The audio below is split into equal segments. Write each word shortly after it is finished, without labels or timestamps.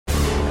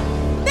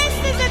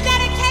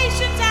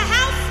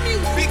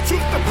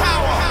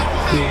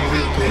Oh,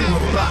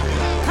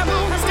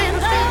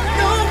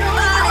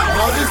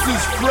 this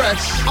is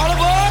fresh. All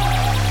aboard!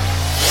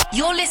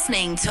 You're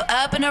listening to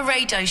Urbana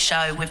Radio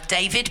Show with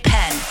David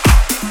Penn.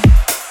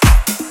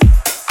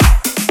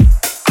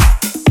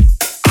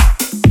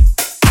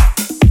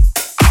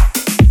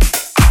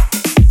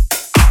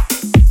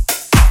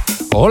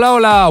 Hola,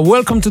 hola,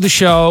 welcome to the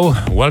show.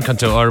 Welcome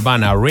to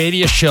Urbana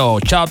Radio Show,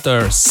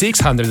 chapter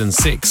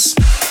 606.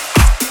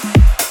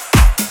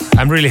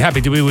 I'm really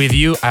happy to be with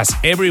you as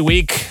every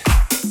week,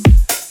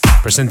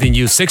 presenting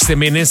you 60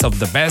 minutes of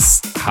the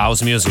best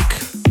house music.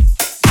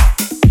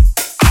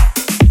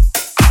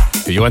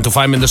 If you want to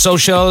find me in the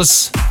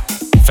socials,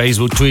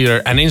 Facebook,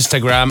 Twitter, and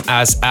Instagram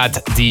as at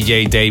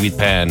DJ David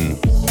Penn.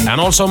 And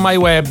also my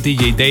web,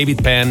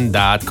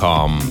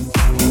 djdavidpenn.com.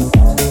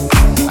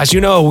 As you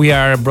know, we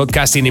are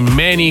broadcasting in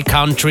many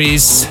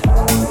countries,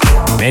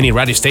 many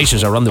radio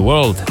stations around the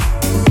world,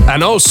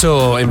 and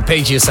also in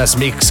pages as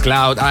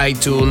Mixcloud,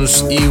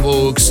 iTunes,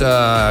 eBooks,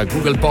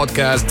 Google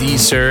Podcasts,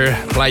 Deezer,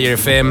 Player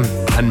FM,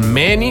 and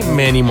many,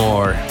 many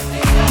more.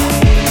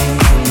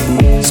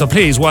 So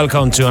please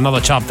welcome to another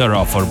chapter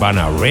of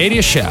Urbana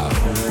Radio Show.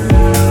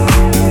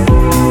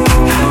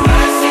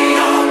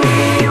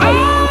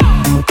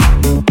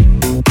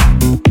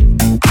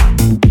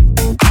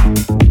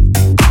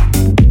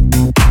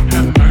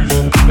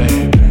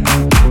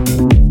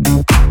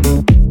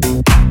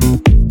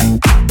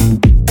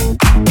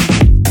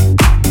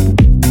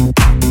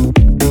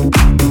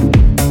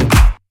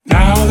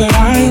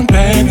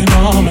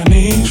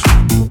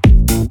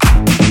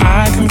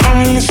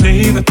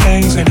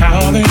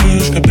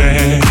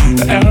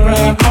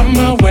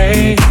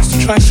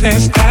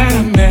 Choices that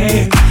I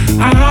made,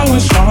 I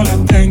was only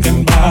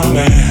thinking about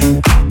it.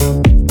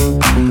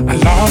 I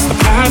lost the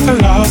path, I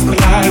lost the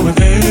light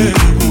within.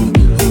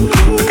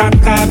 Forgot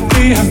that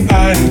we are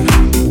fighting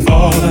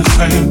for the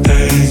same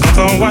thing.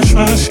 So the wash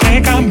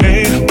mistake I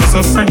made was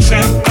a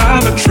friendship by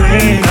the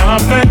train.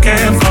 I'm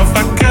begging for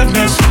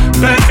forgiveness,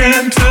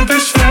 begging to be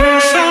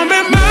shared. Show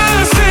me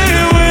mercy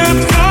with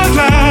your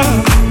love.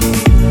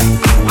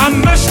 I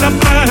messed up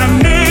but I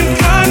need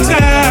your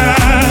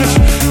touch.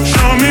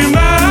 Show me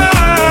mercy.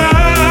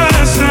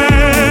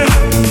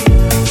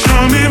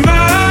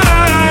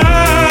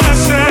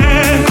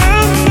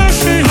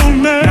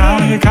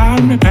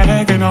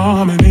 Begging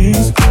on my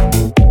knees.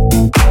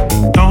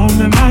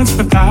 Lonely nights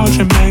without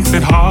you makes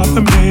it hard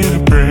for me to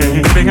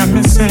breathe. Baby, I'm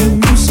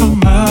missing you so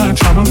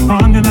much. I was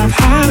wrong and I've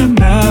had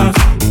enough.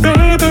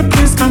 Baby,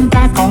 please come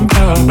back on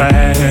the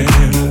way.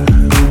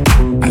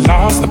 I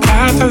lost the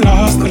path, I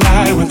lost the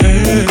light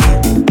within.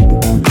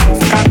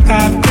 Forgot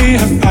that we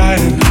are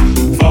fighting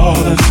for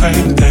the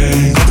same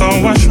thing. But the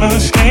worst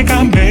mistake I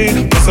made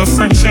was a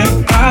friendship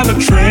by the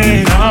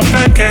train. I'm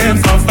begging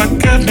for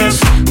forgiveness,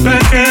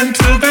 begging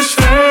to be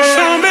shared.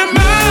 Show me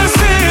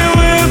mercy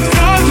with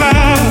your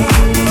love.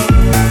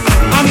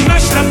 I'm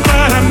messed up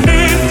but I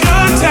need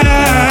your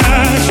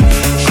touch.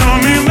 Show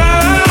me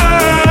mercy.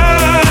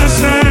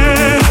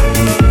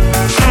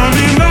 Show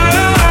me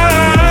mercy.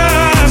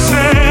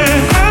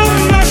 Have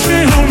mercy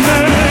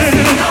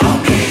on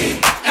me.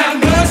 Have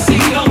mercy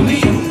on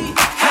me.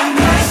 Have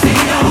mercy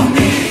on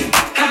me.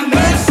 Have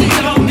mercy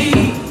on me.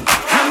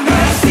 Have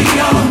mercy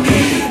on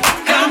me.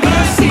 Have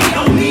mercy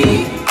on me.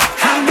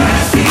 Have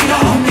mercy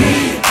on me.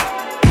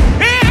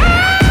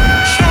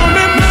 Show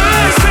me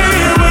mercy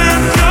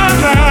with your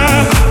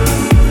love.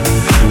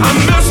 I'm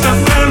messed up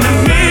and I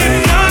need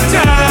your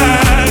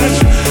touch.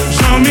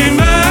 Show me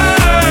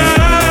mercy.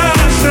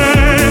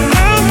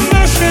 Have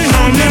mercy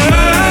on me.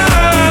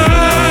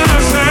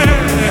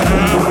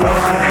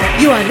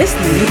 You are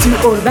listening to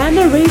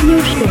Urbana Radio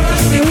Show.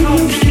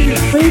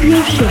 Radio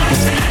Show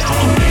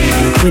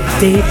with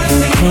Dave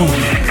Penn.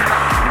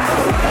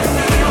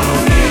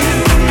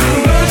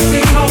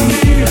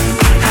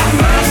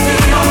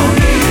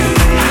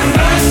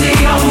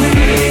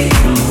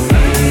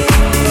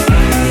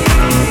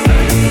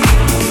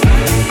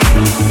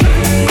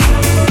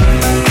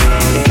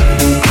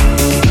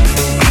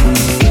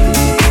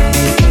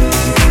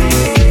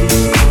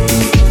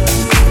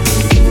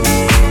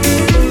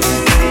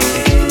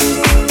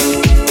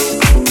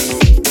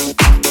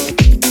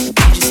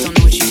 I just don't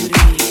know what you do to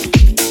me.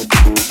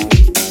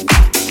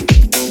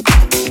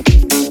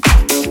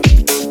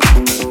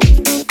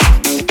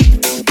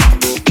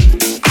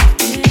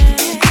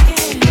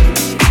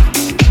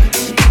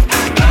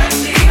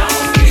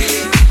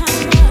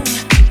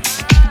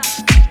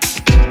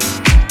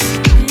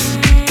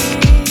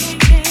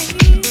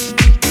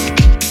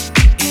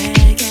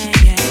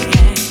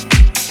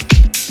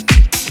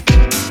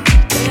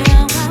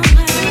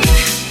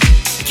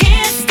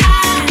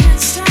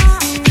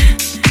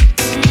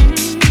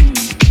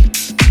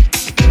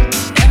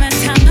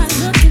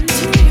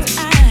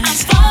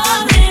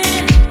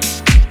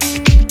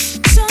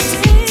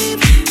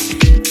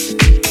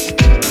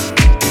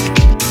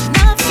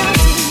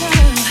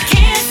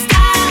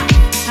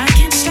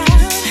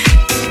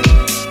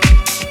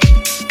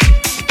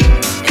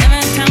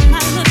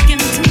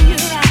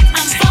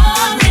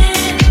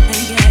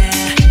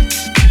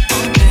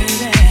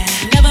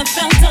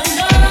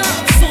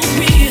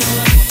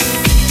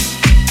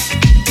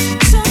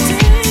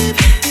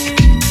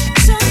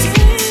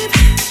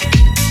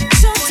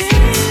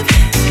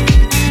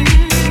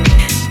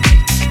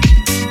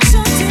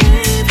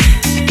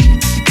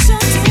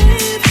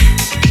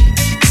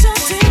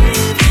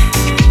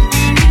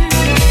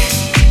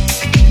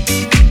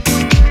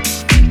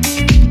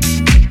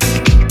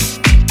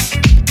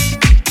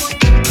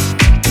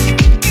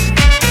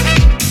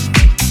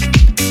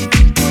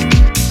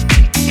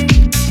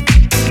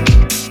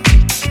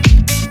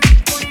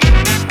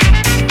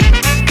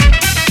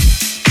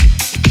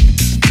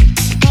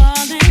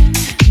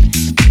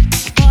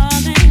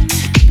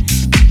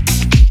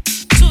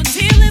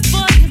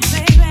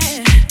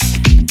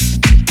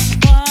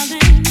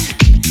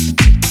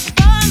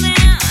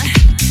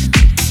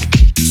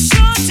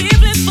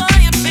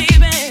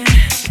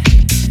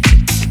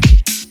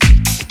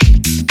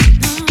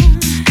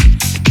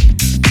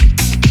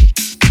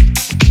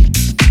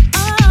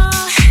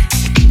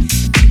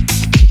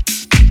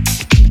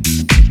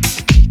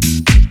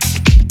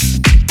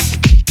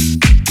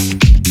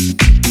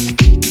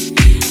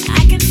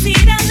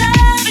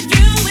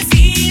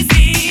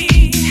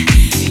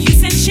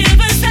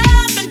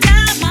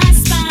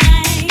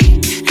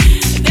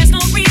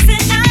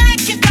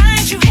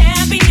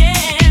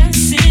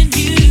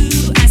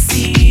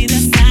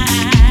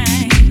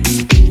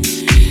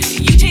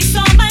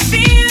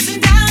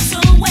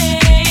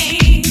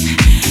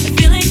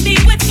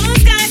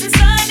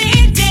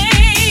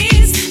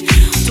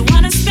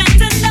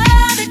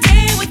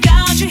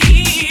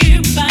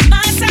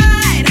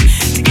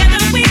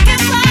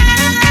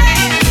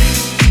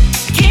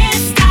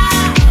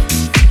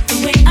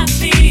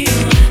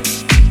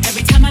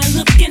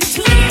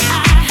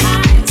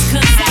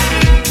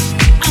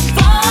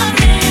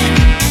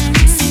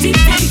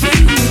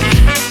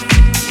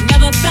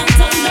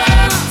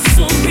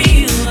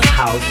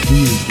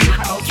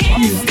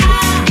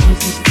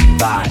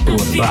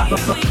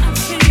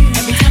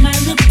 Every time I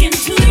look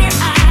into your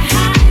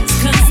eyes,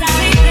 'cause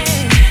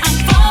I'm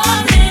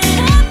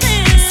falling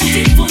so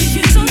deep for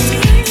you.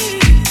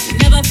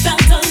 Never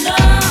felt a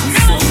love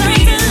so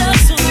real,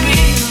 so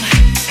real.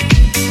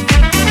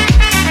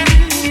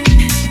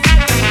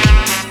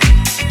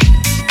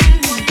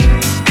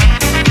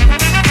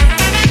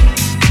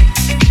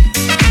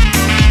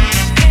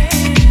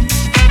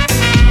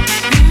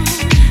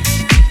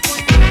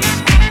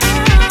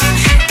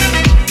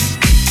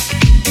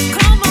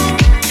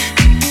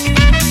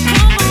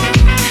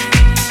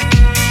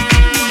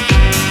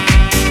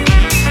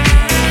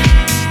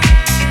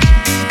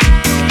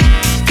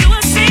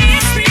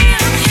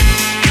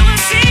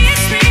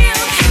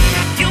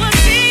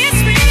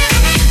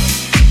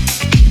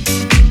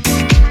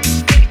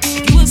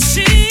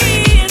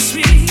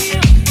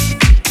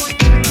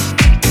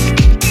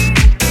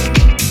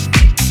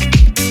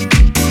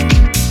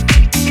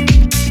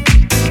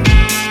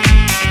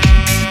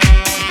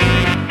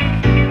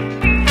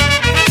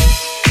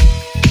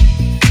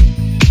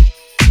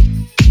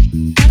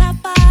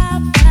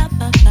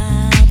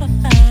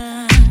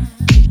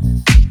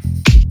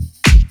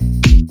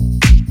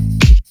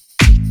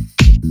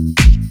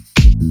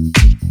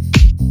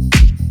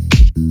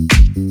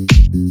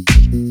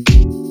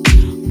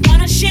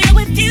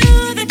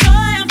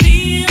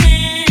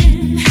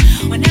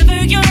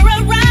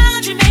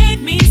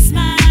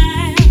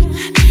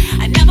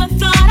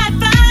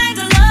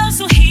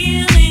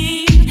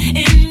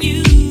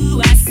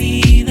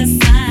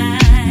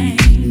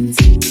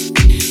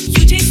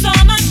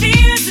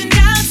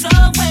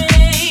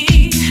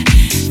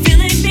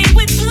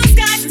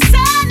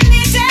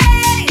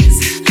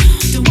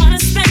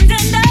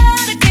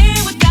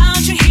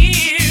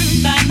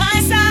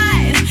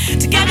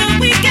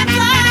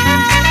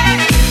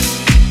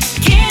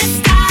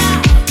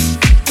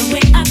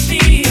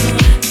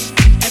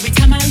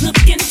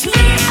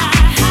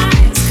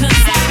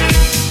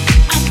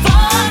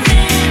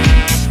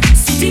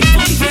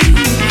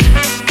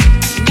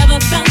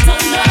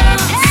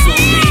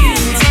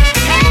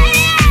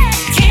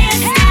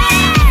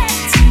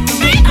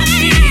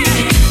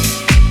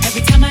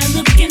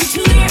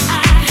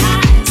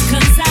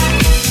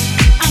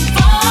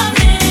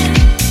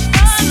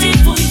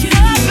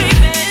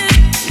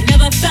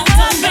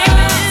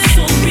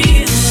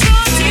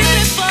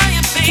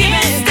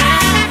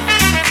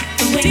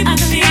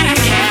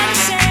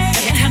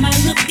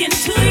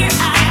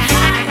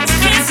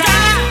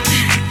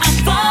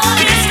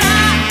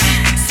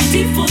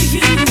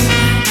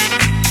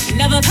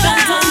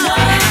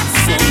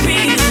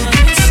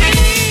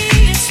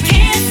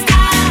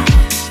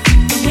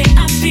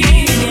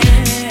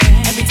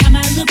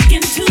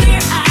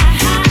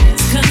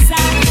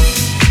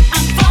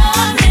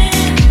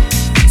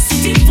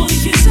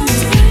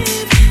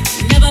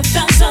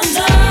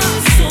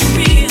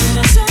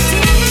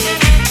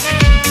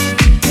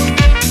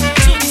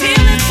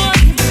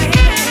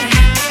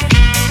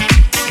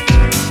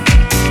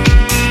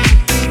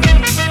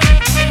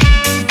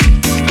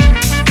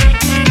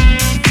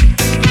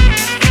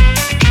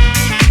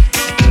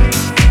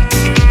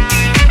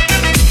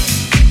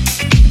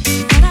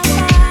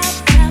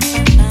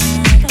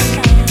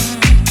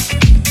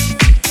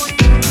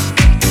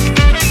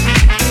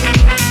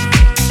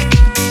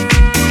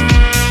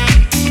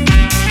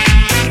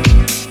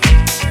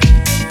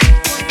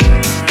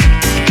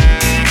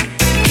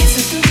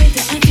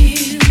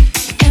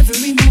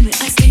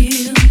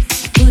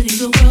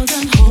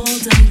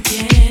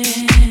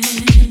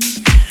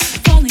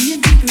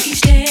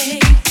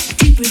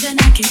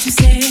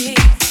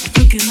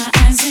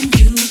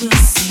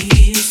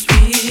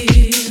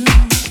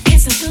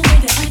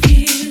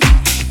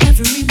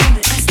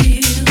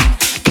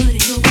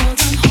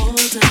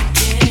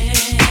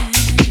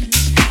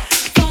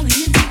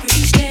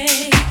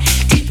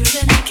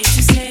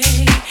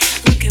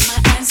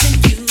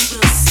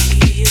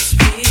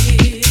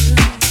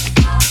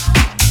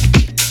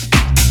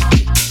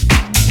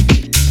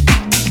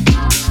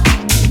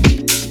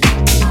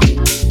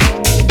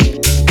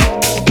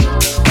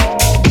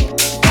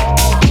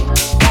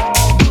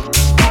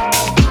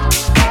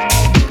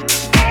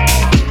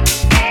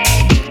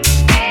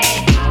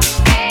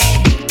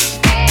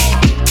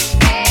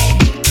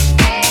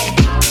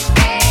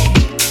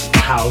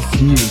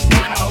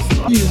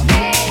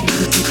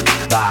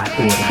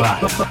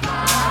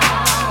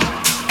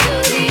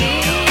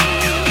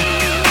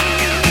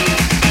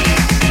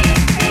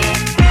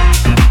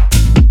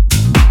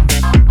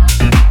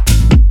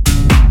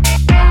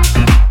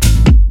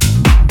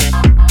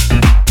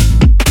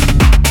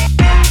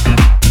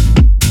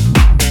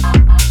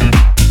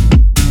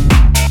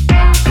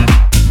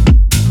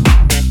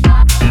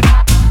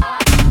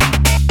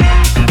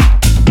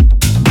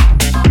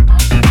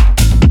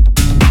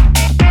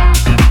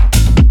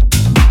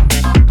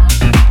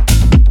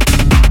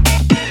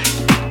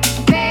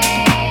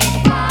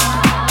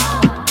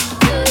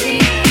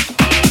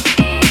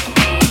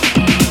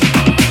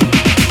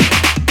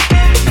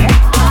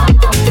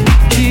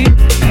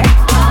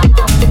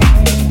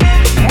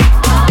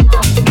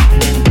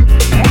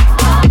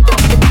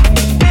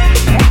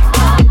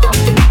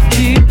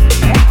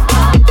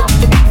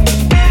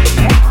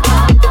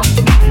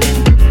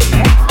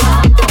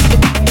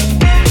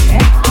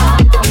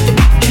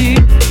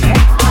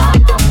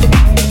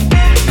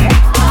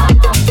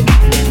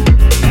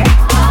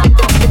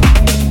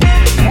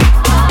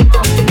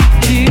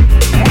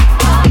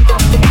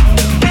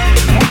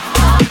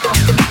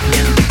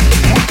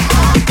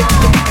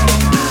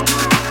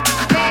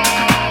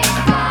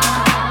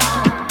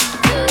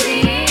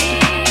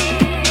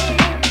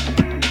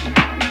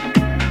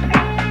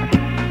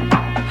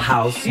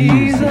 House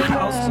music.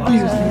 House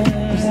music.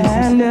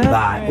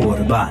 By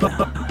Urbana.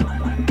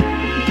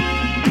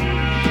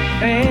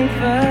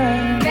 Faithful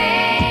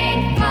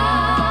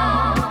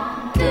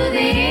to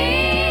the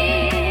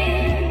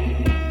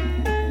end,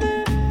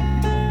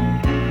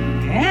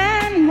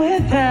 and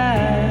with her,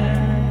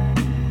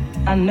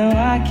 I know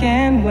I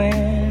can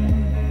win.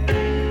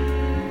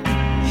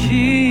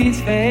 She's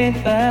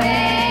faithful.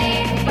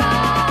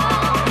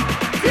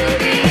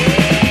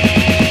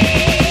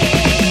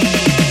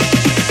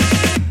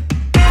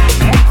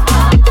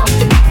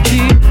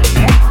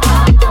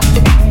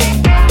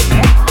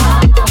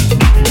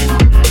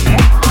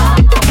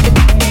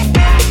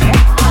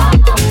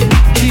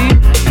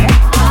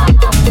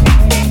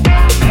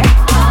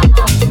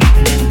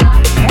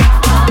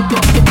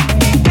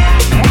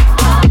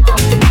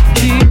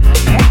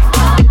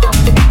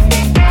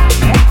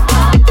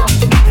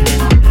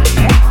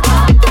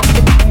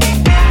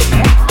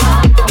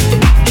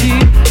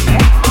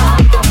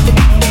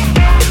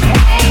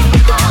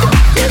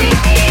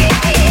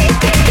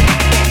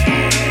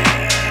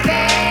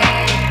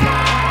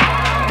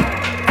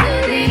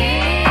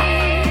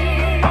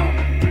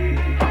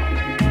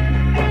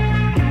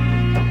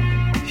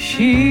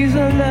 She's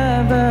a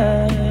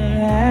lover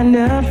and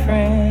a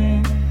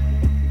friend.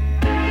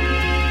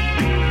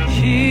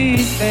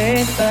 She's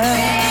faithful.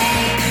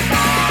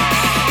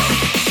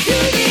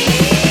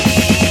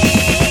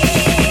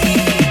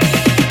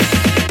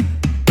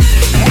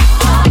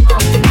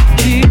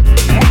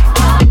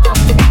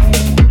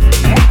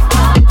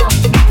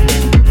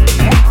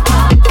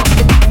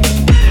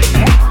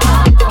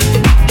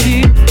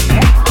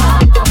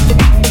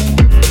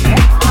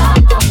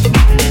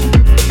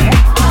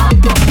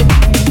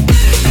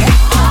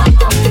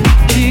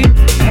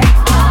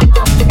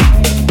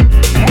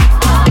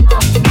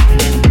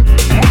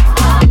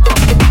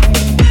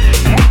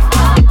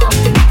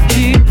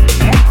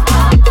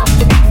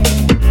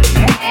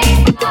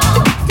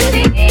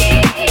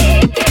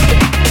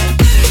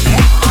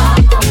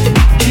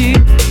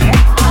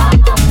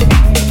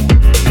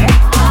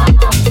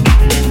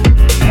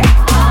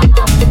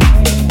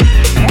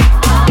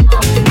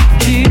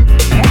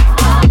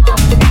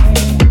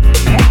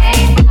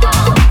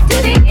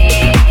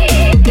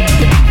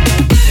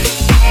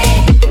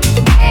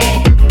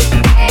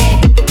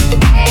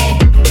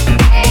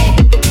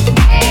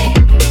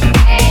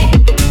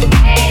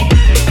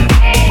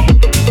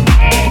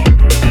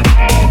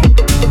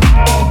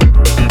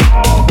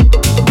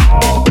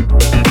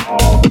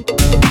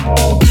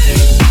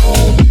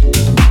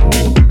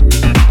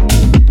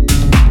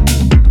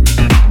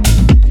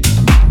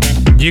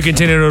 You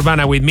continue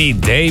Urbana with me,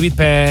 David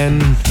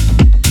Penn.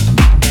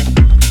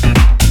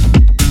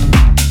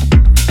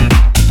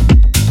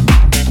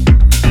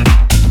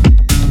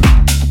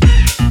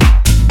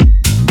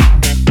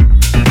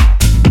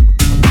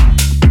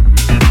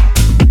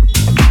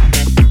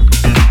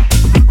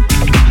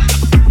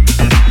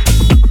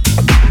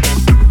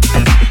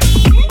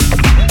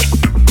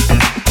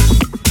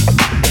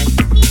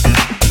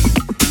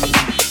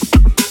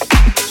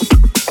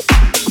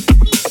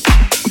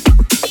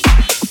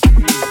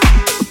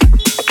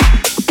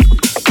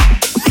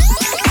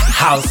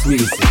 House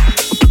music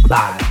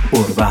by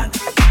Urbana.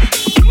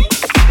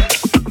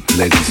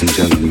 Ladies and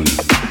gentlemen,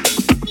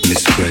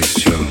 Miss Grace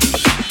Jones.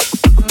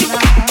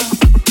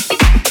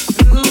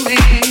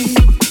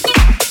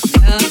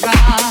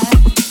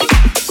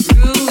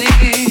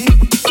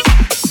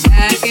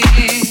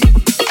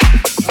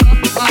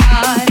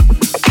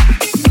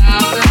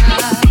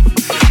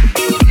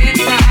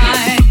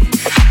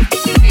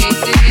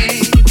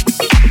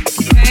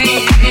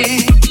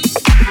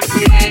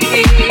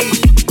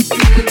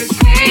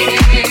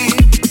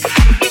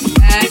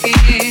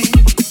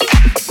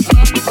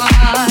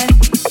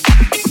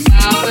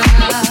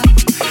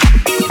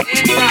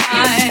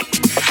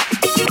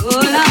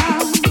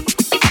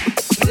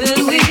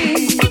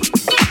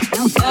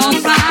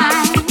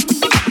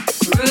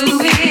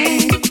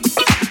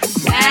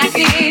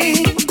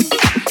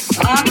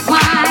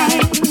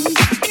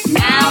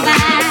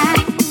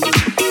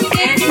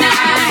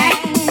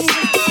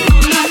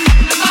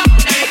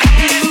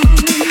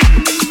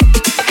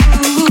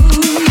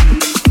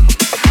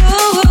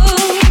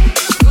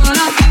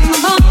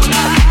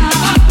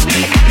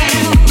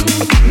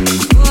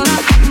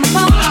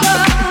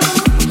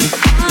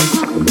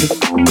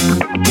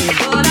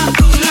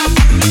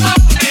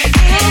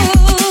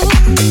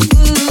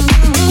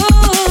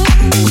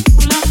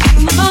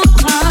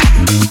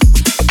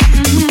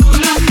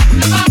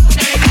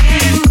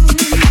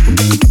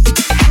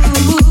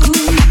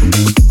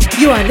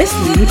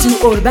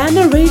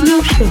 Urbana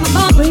Radio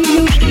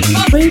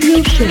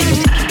Show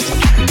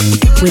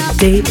with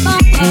Dave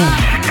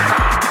Penn.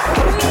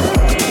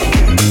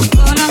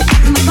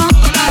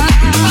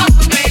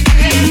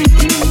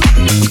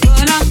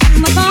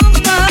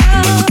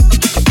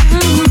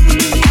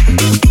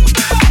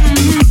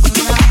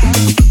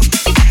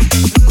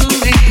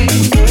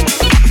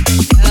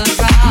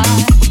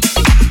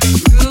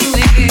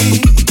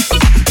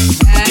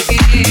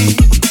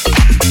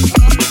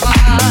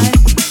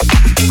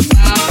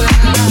 Now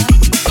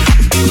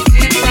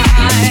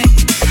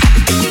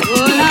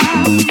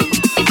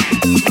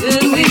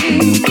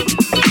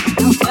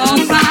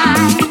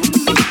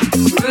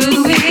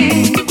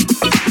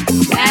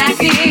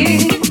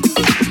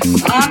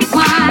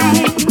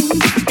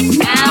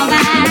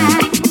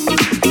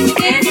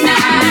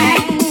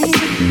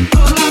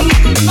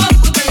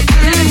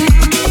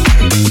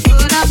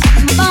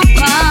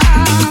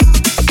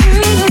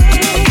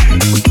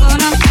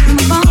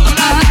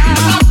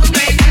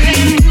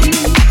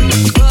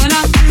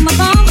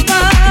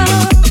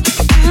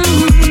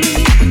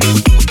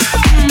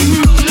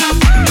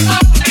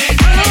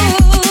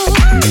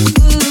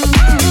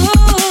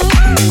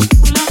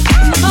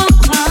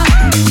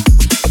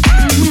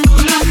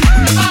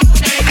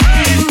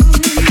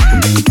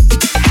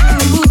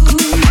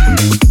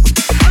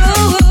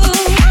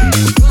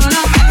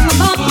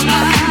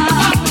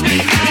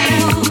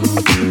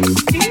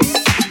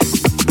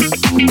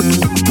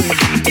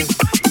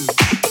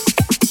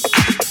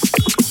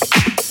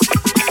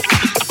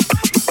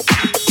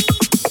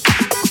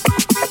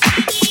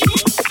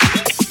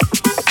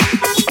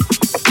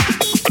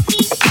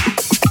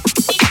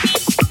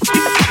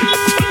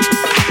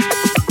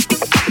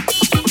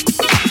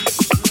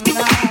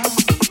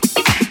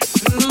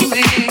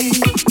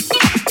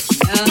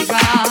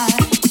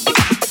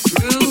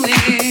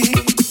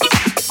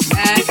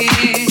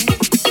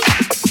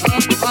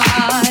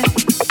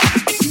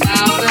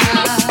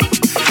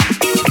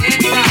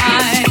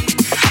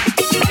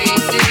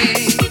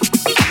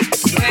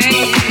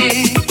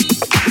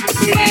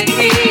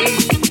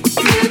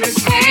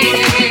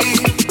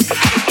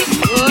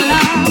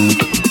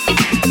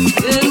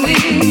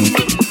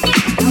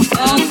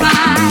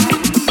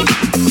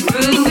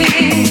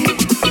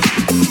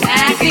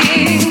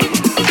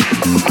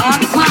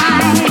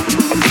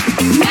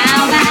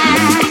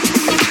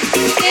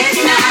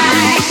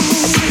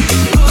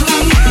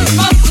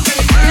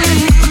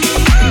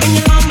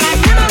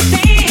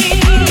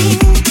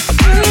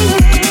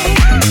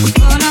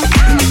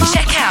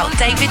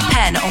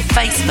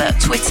Facebook,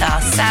 Twitter,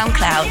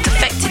 SoundCloud,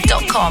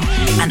 Defected.com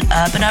and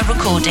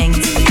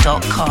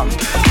UrbanaRecordings.com.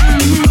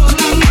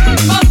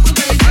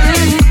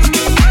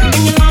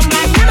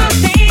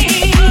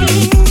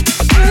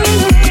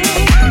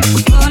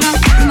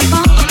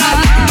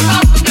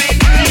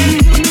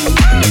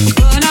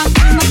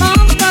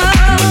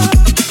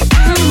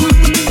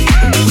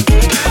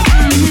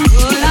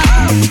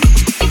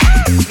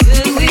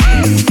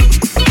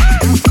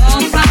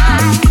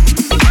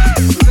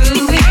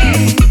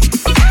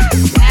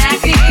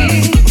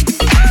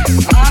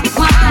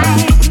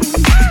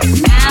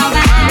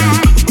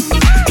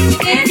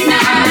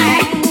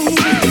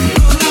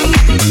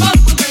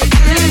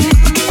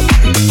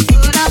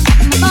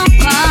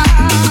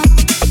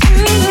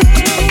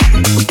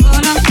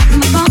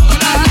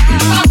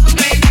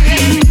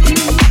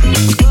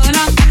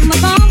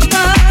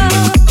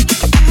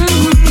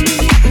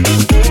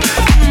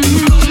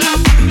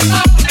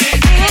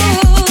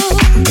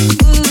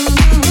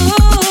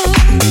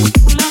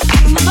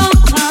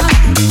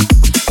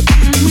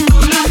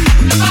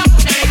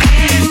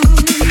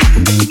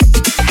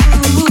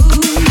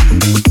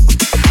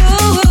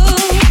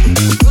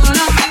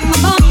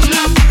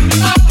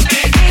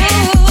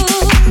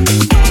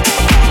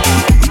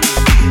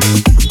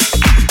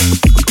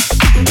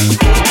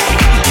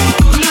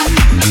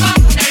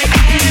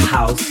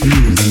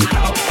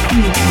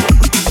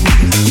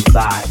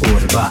 By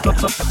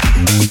Urbana.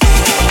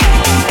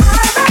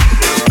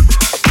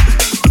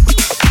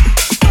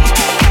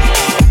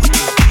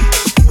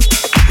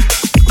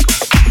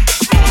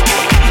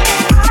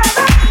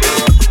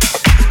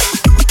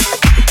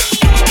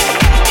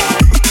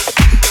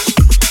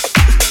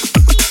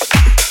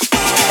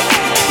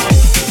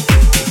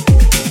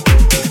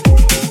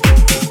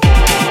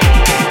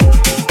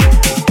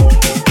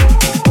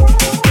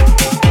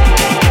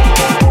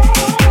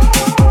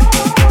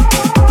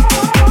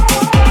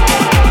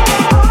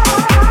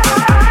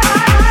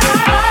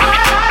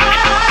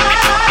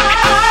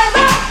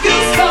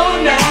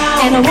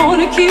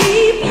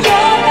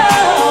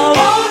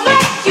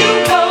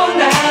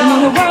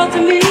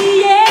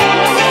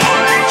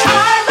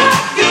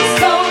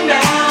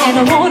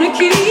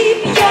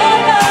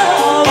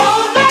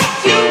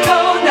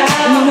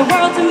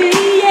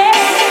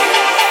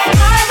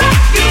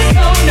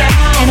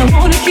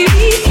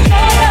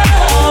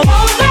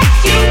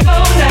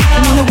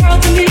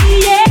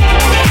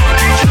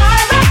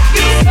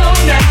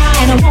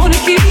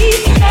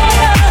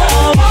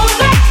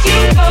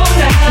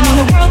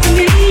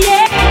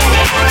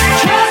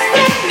 Just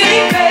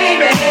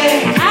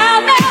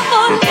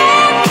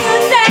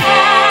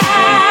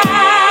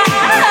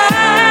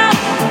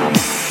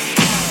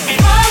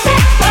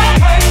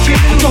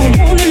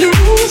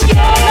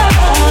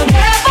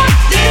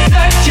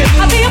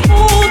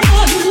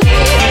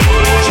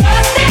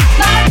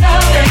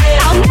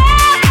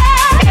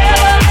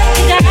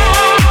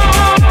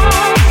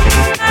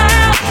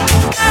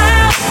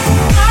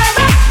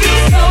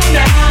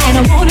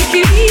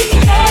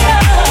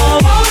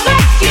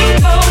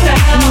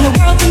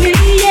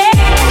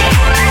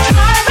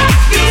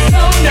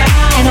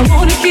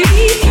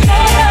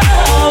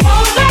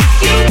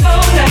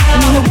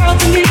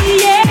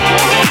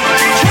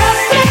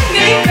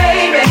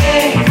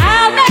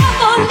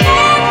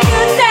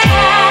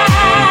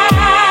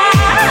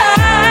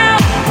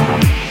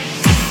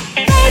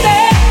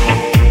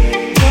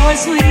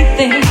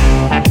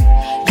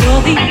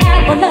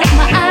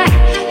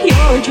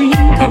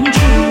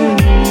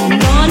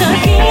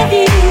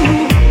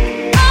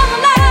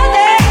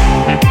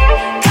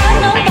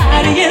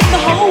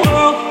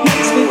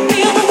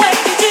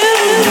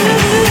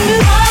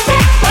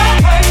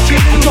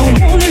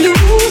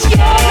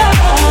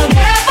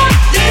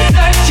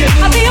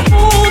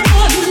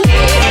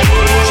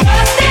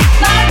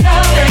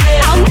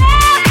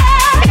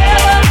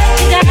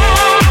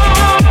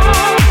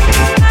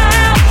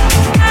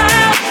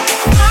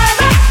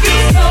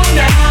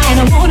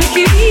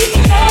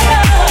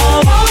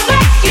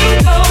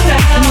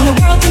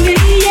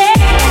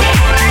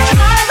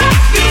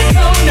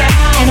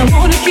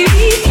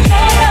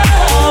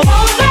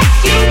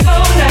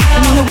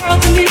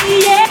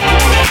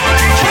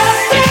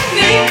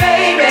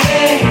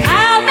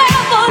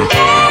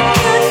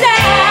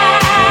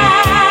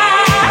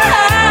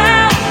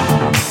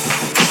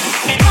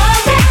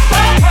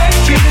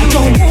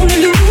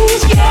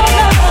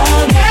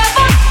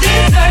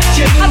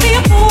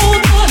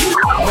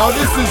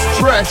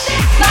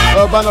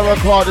Urbana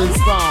recording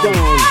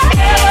sound.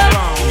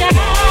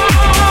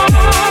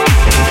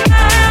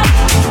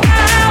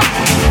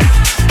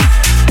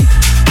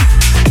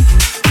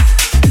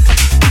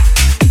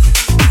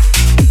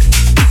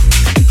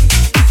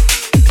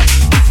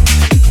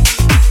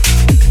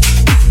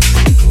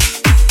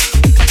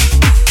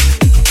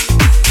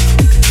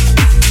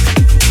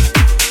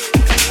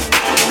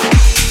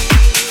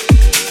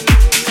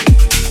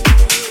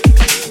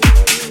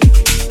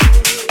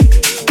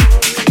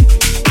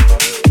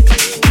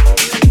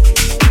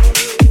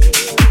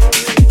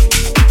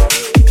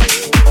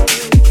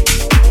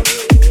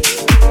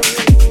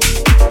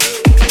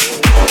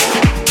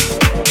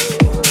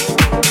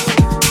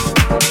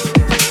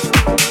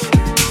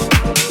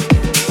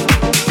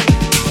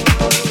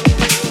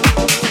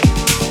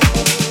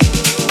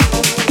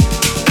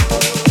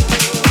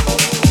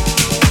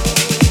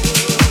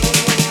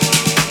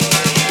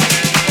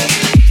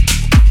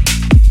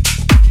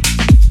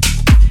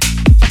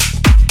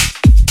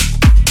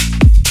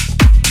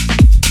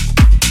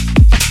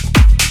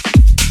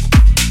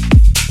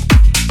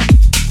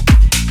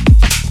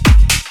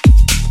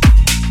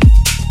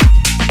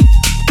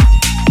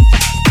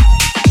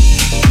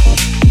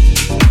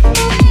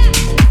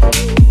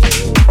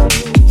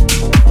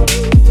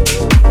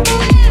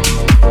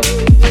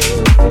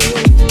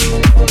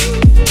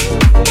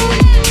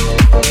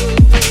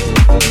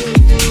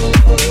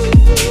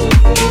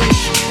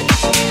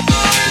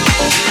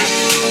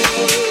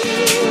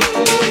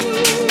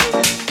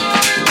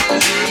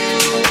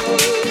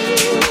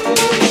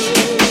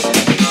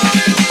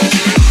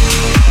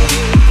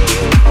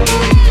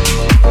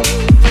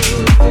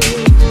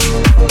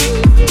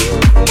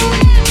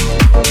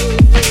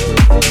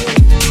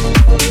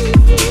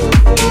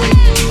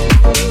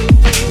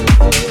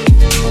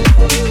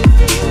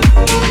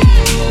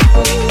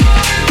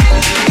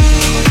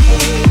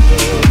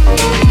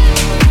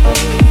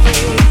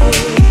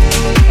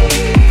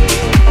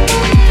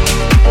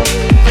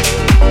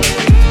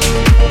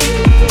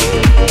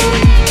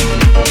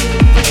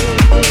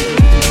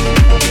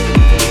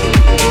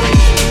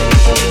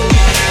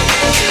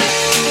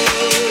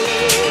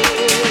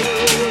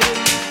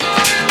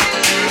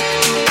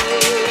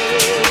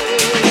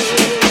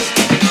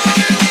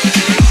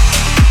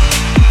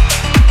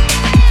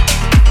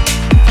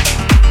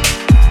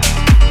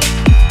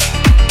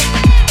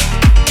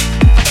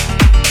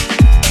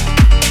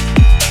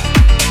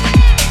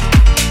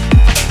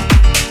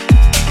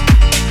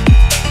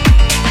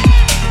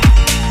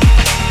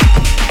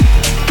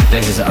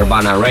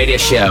 Urbana Radio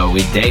Show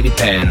with David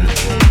Penn.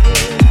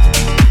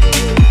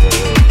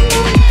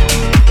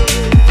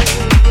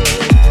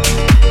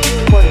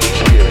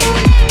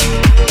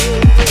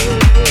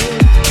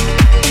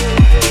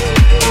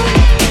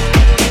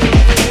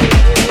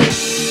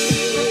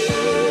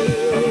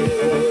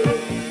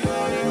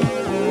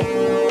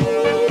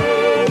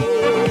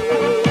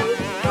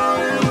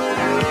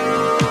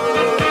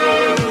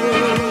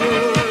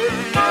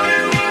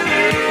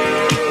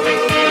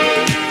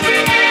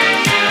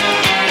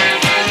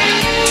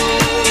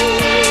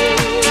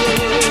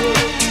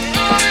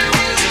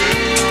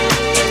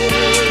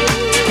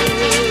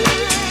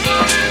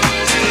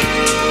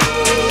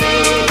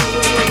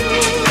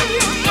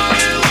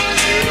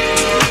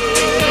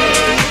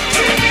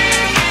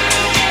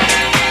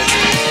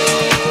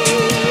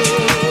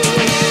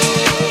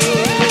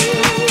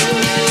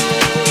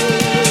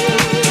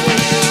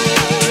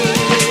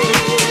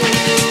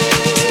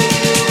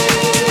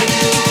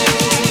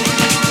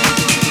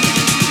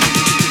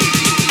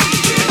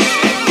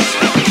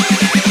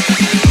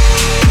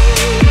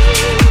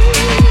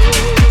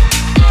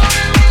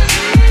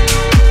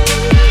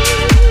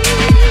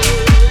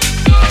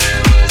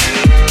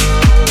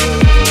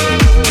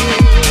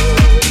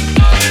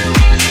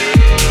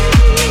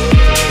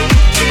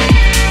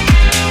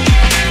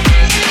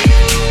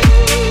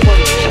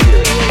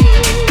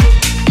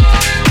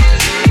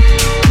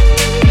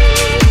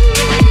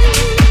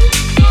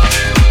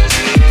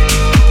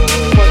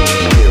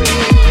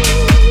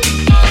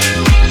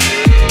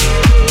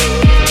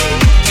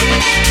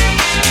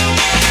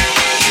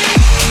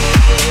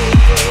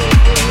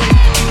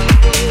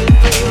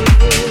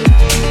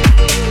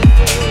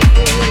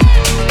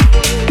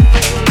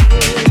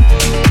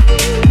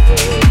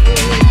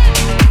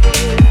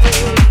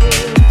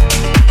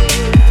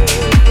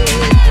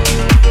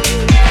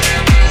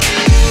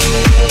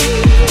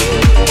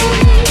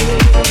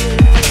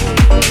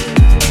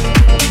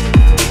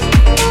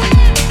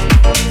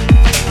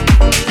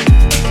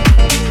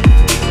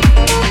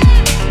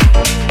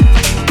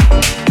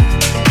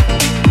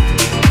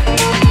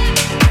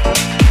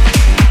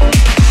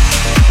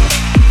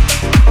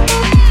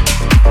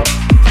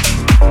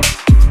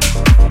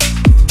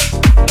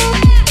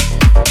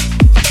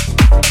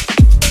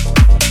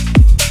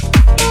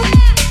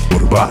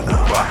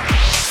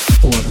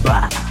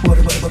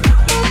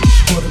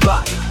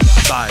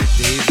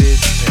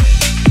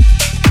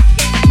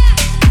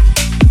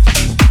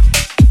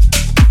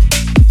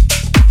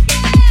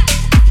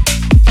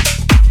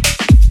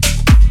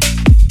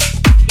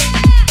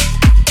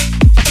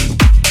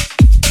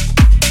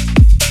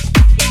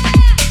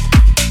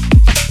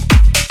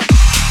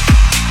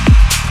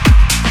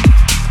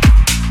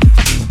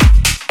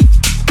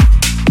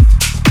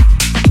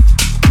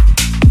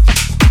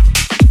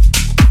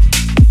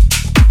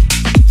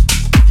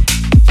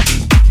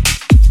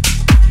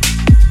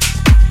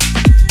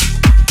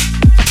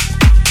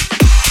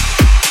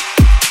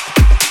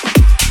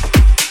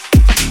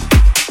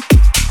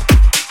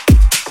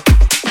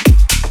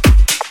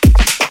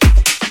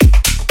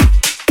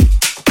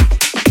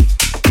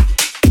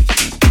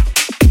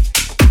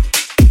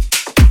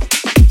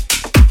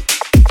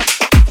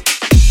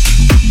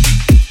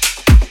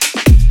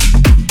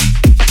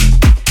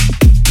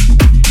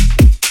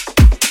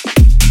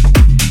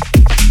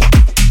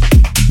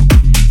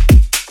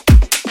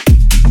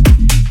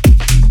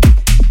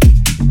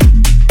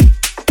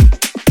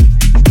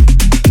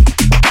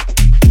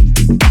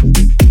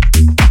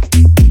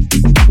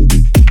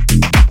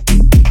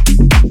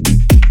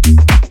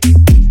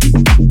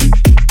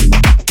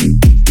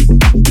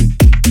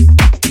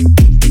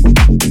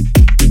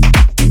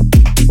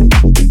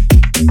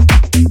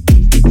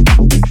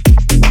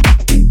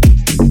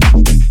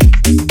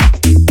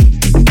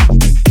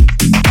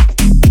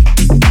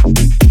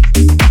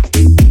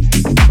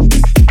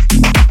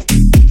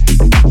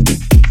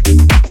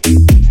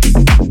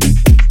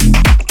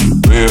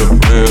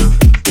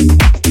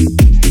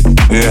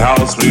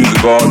 house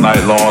music all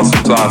night long.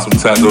 Sometimes some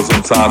techno,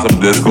 sometimes some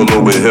disco, a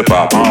little bit hip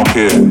hop. I don't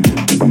care.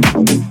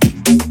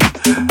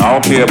 I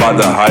don't care about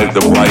the hype,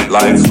 the bright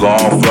lights,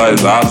 long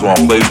flights. I just want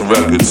to play some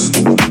records.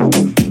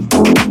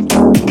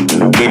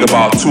 Think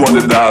about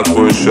 $200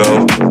 for a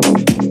show.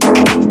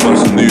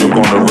 Plus in New York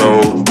on the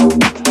road.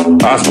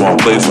 I just want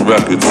to play some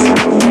records.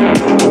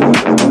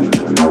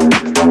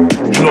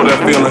 You know that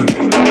feeling?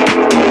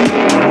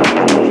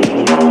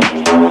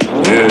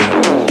 Yeah.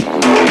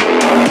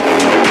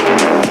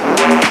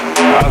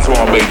 I just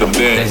want to make them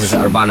dance. This is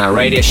Urbana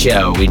Radio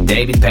Show with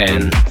David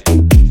Penn.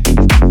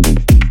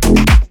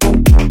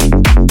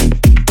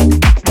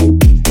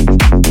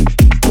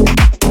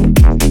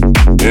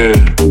 Yeah.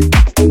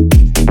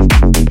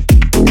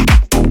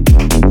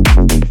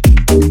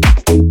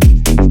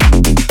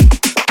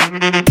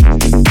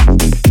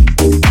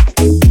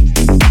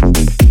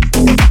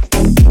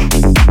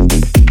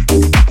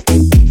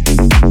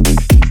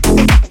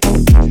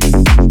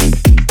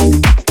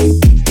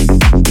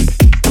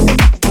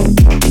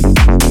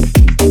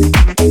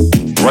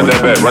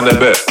 Run that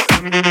back.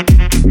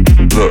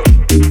 Look,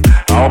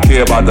 I don't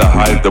care about the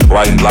hype, the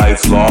bright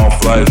lights, long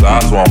flights. I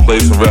just want to play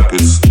some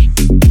records.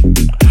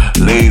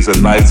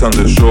 Laser nights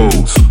under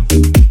shows.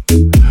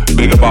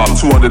 Big about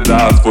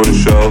 $200 for the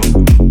show.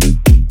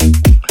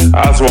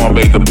 I just want to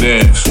make them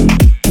dance.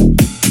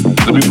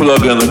 Let me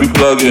plug in.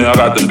 I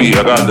got the beat.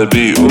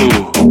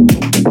 Ooh,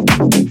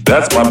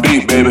 that's my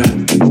beat, baby.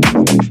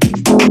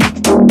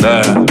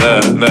 Nah.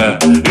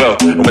 Yo,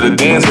 when the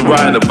dancing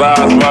right and the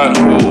vibes right,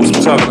 ooh,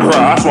 some time to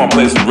cry. I just want to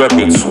play some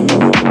records.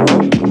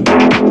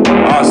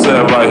 I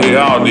said right here,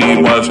 I don't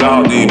need much. I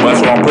want to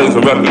play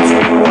some records.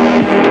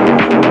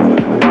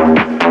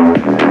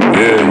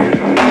 Yeah.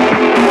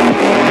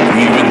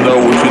 You even know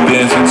what you're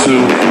dancing to.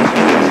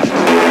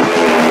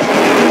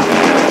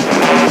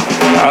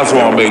 I just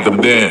want to make them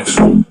dance.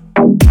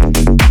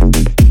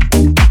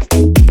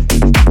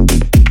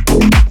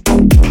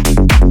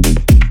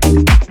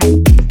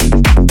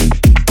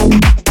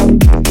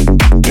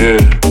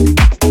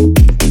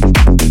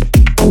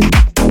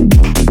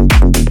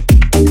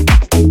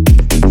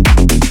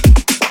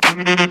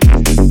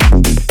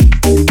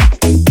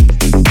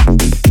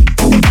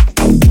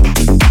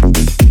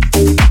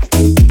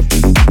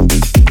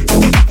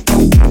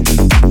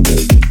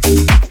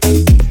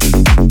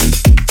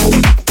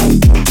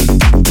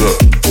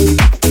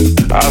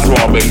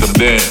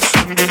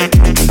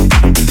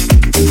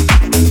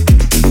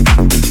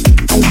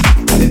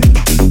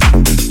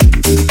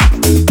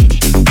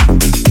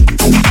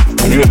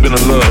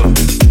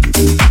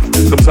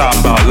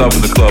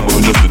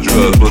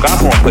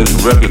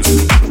 Records,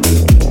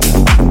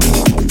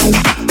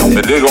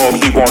 and they're gonna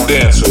keep on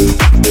dancing.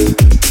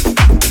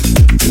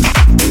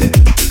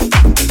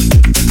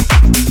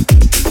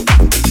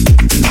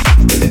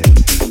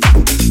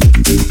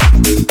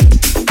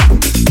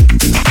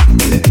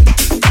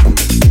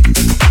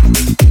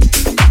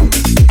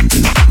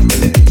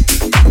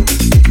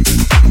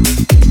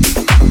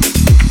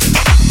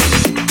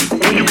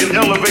 When you can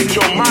elevate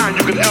your mind,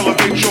 you can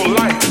elevate your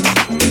life.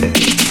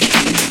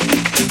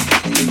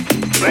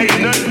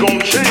 Ain't nothing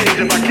gonna change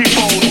if I keep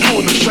on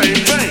doing the same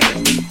thing.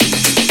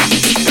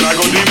 Can I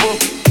go deeper?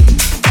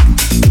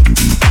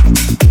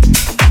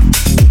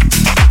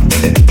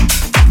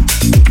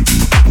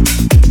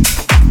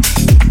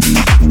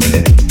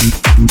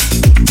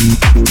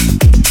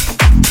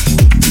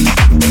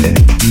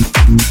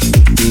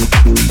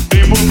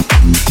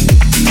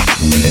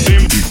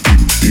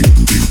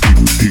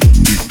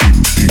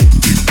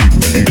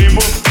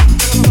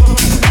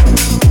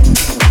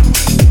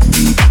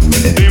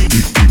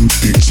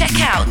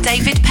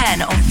 David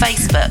Penn on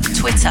Facebook,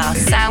 Twitter,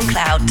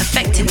 SoundCloud,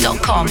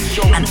 Defected.com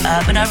and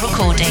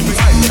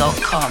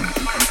UrbanaRecordings.com.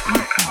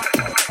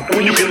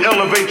 When you can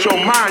elevate your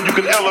mind, you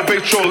can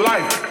elevate your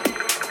life.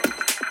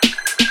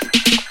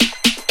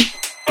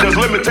 Because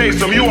let me tell you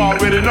something, you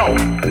already know.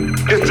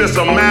 It's just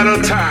a matter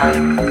of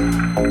time.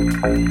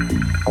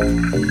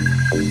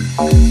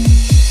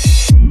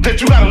 That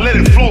you gotta let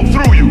it flow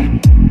through you.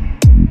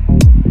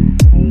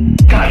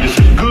 God, this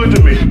is good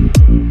to me.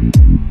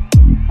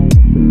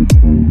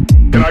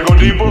 Can I go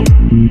deeper?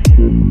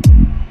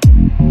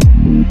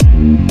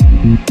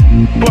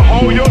 But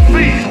hold your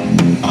seat.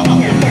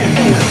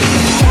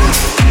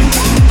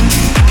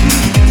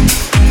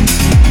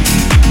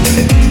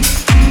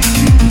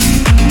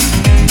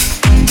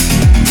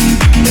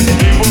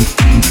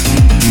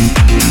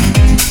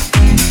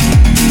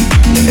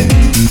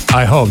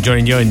 I hope you're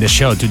enjoying the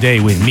show today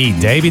with me,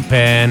 David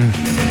Penn.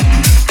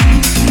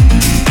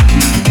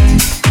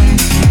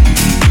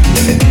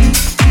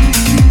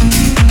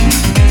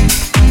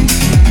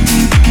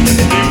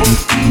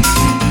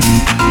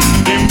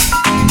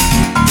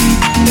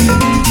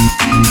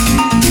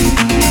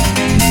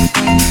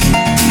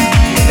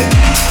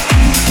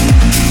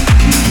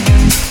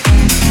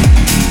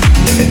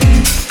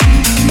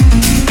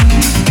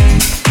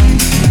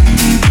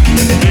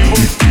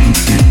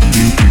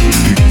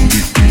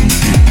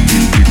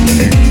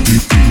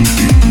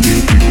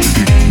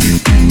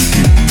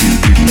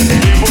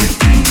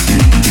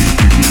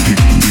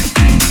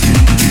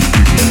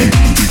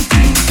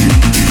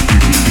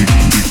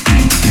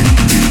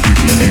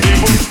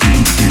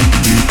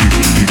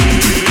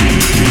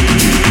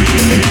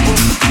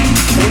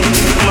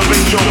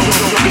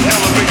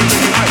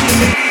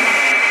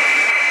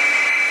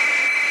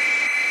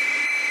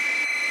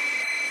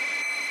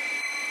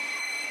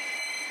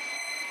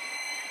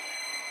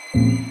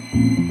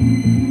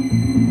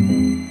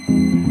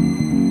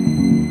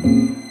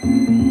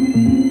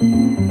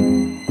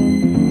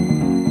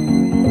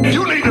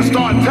 can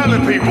start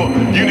telling people,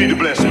 you need to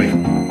bless me.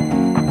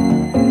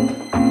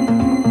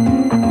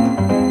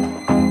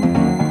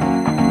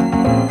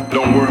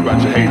 Don't worry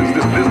about your haters.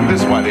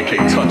 This why they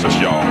can't touch us,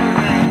 y'all.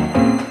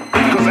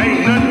 Because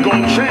ain't nothing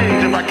gonna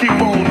change if I keep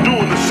on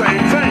doing the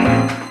same thing.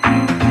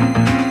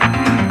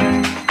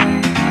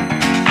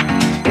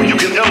 When you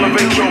can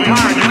elevate your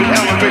mind, you can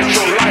elevate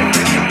your life.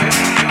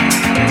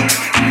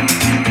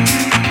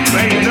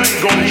 Ain't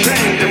nothing gonna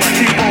change if I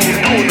keep on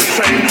doing the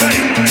same thing.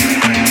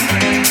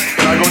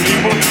 Can I go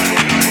deeper?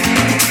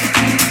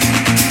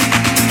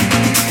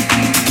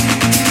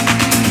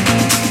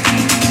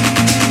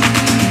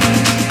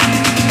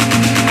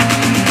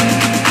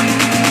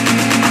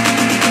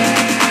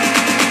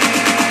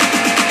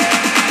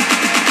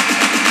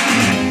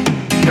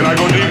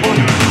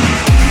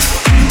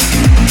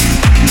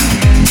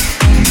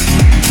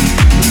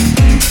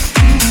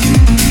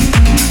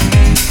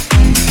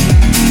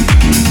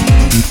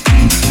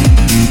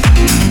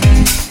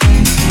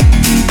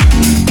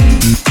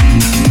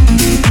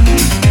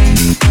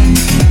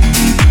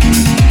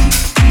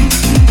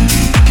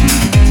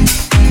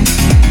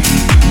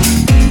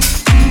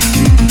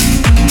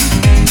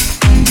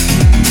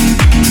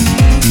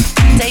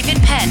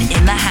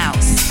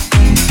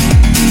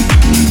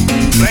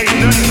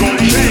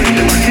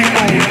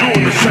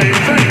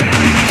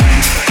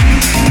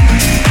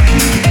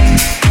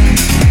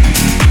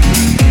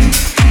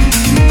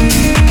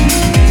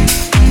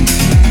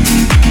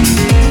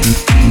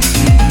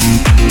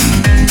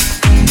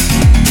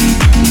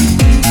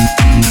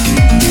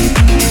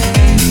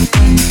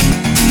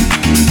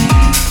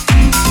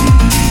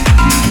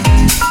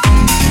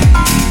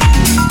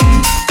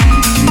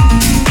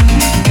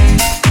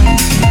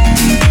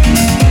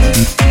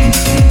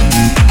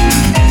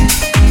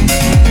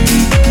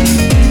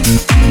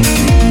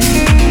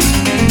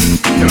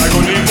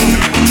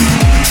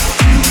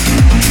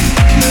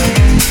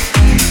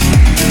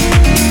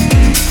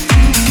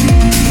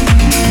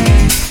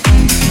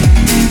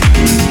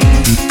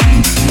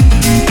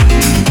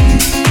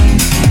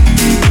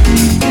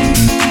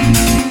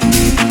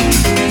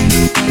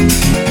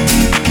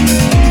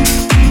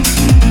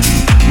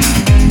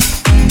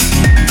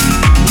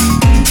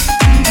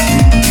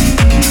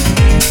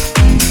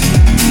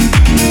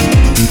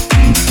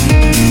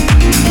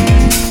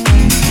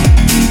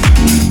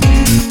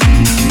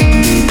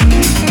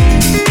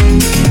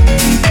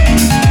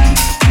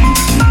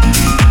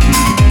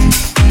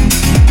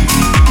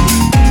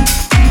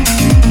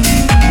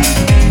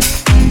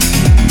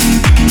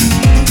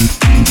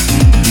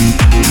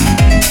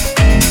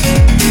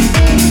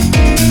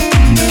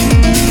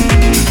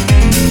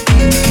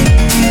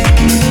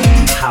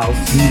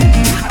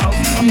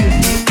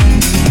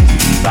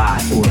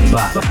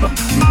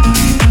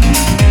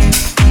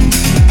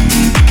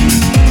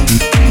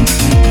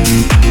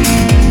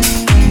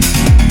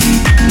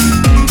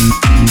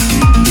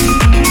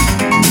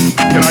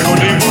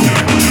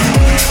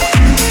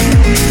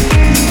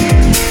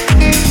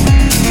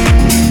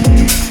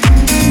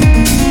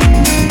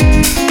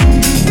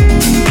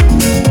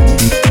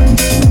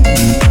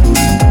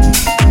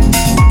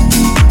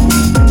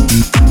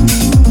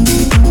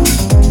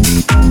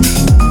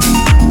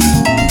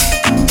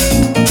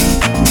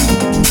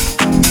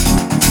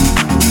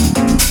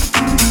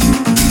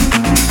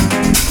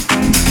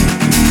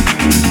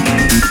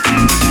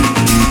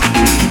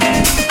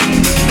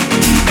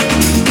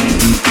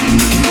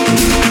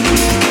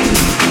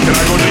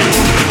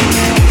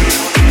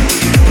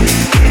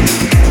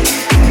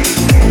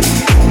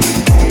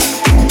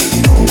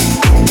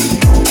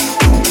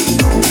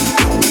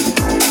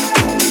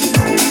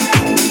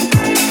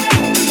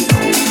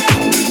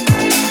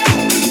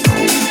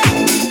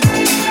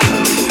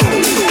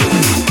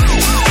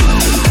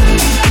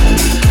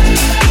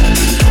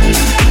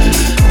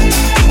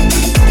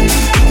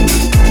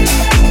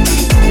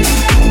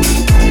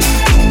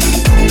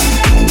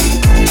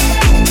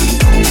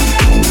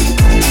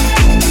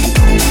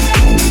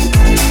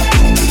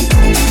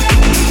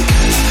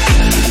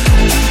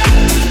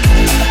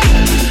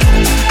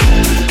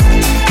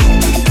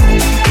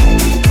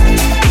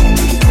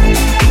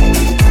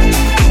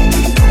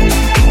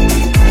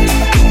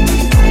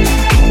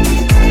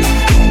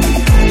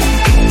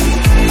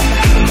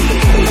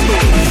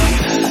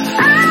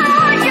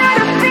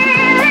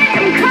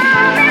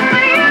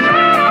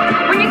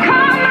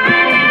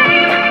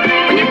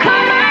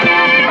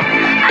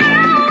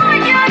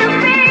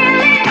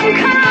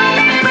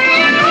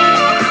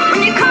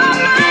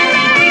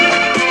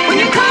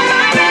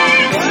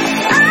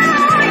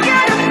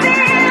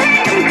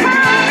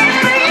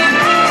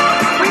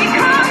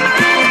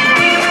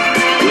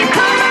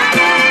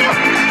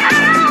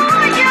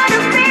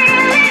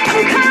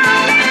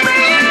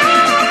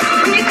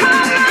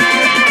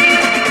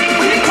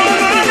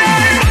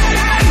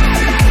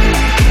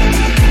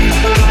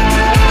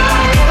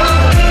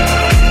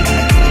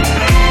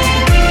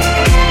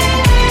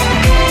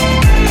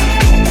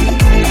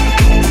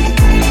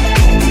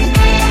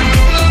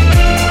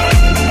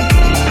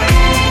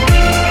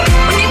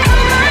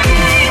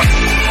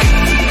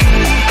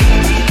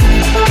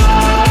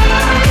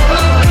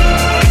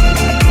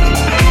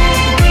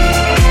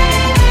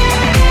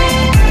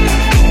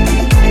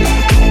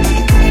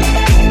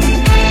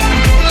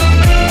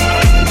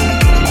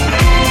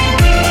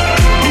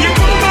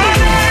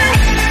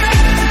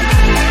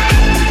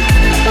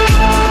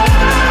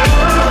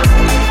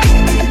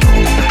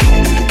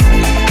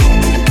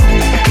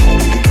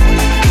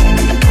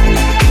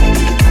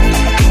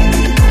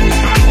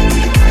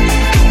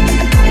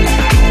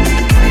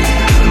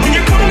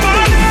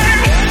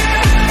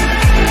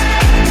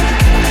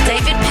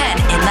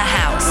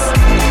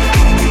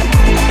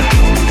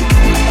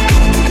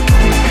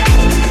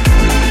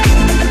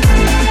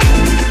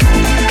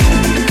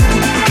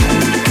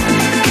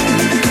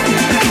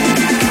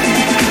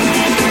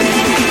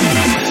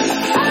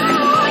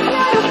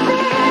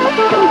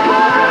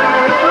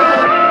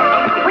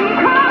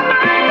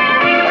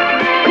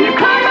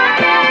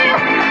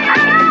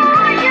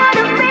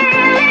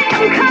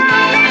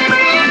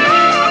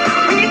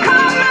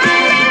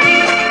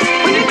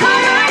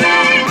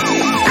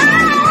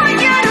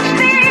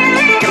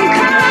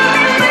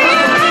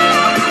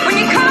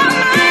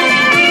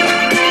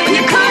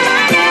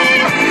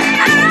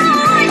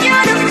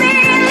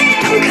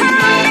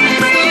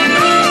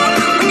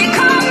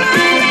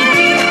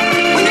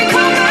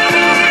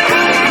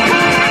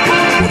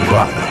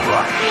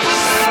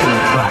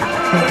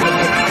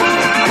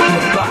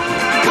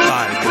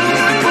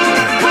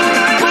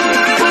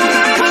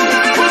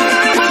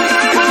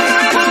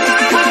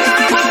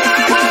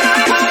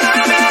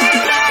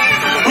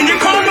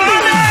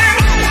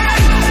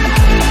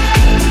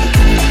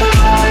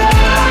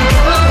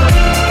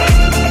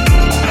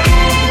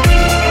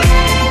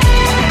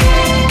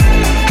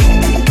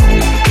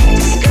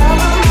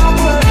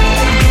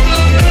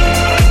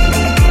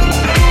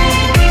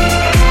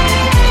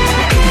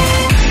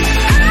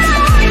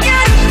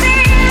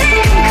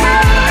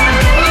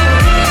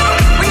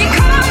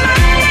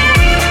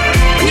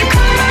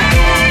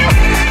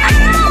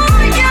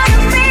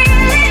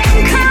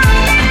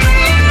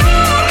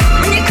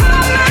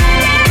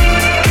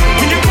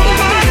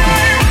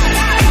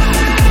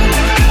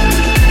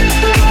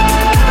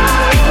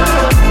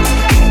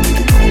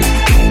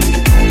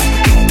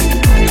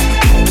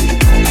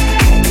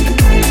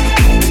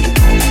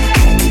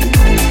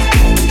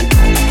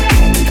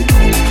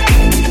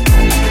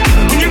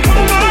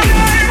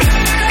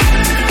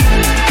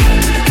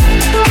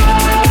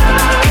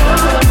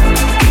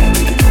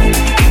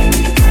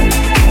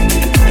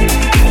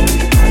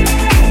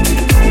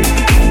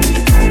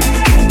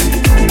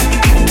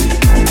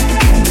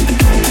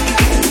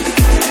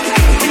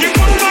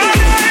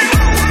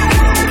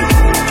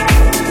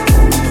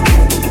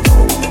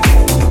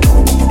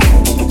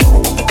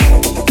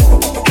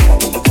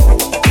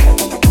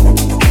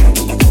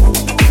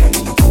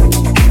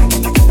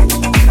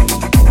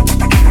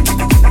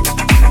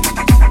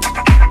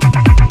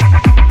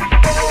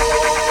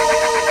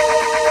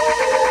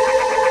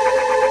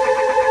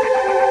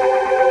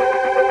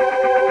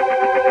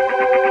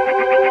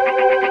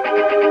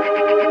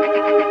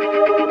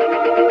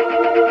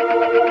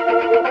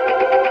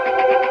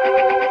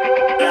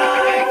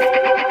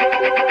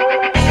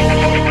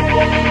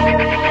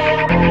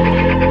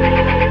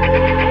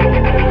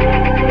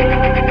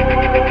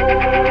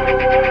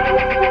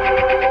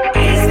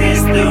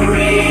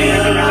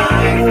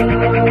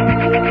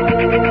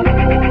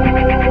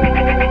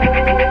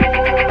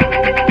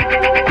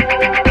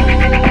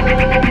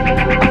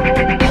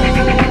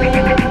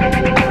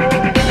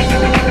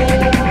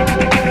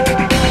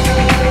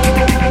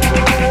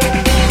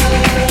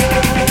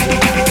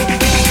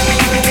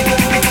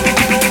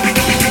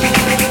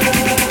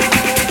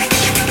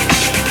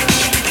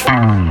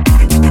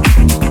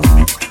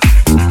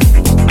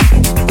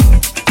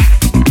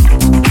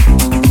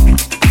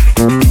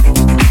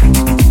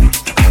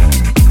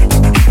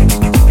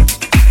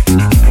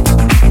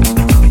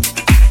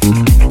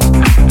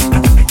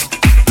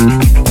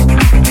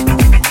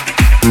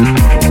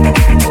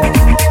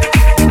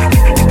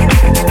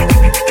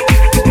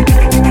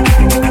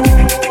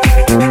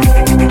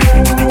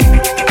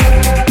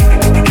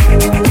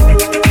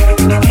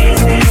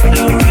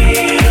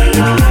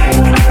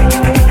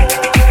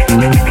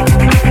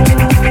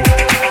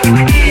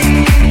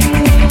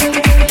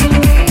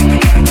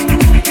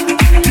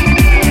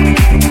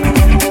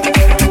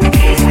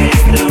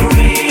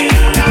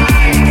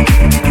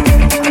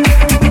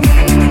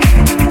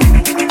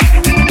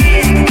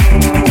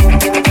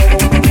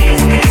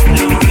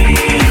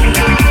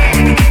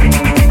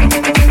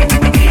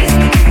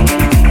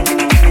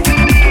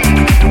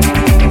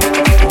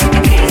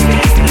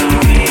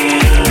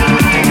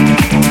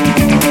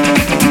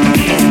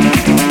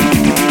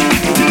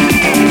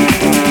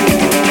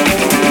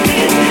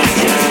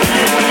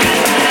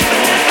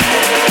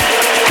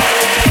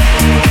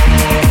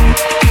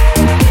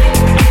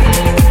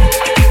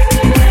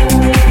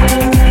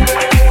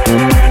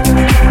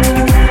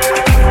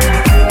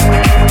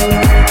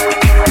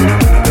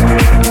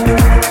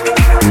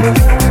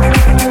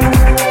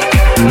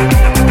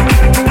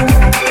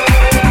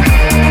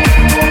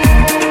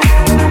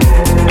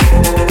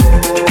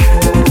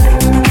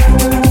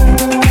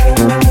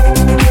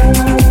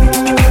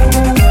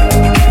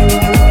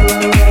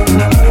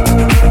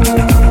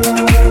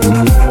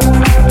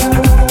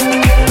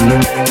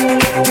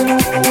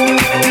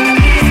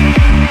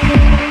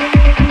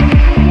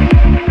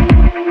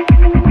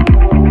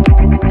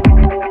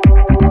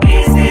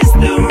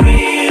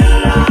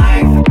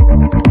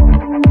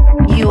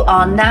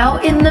 are now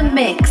in the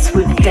mix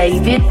with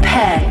David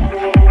Penn.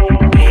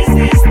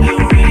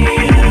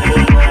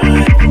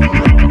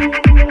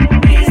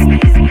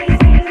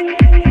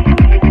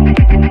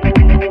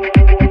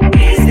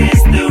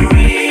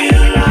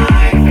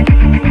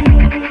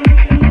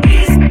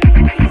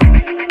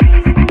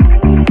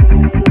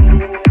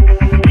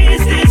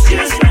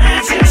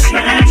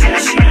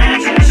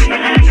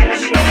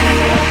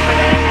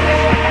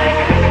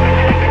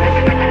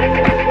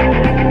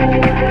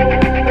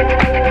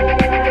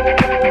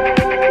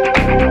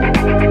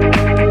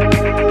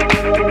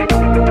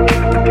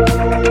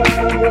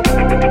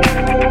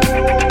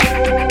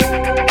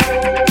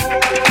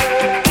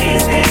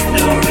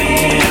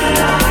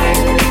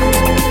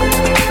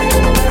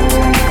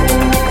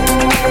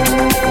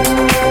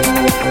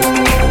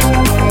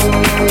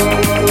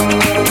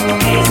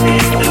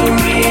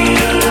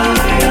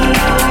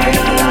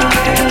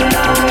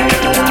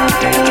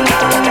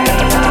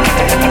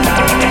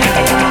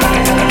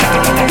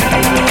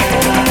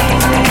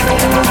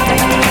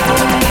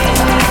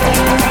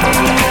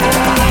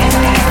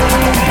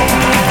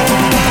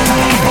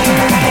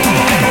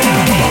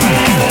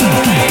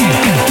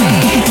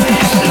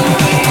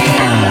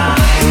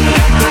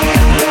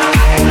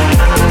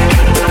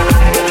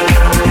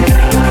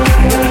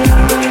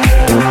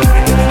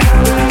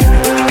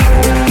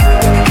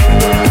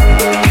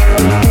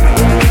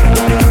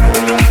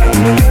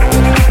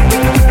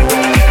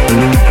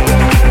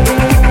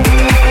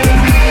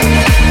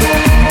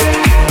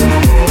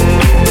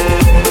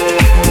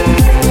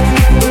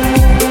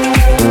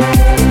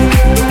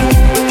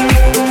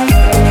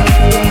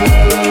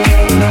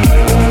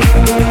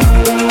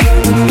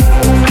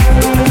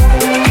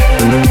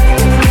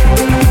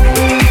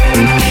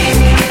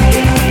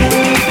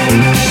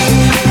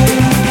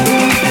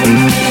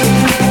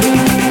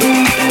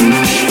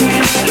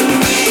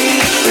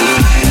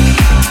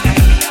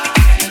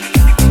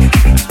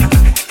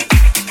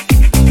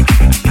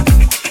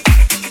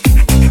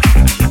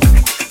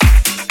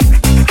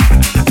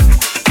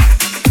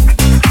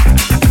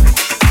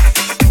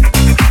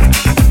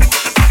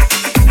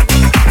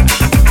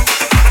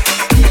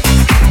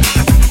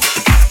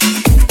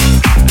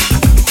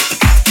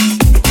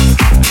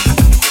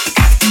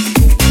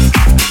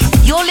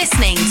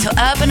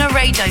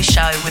 Radio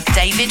Show with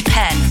David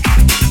Penn.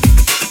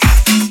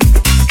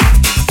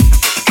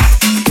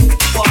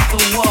 Walk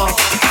the walk.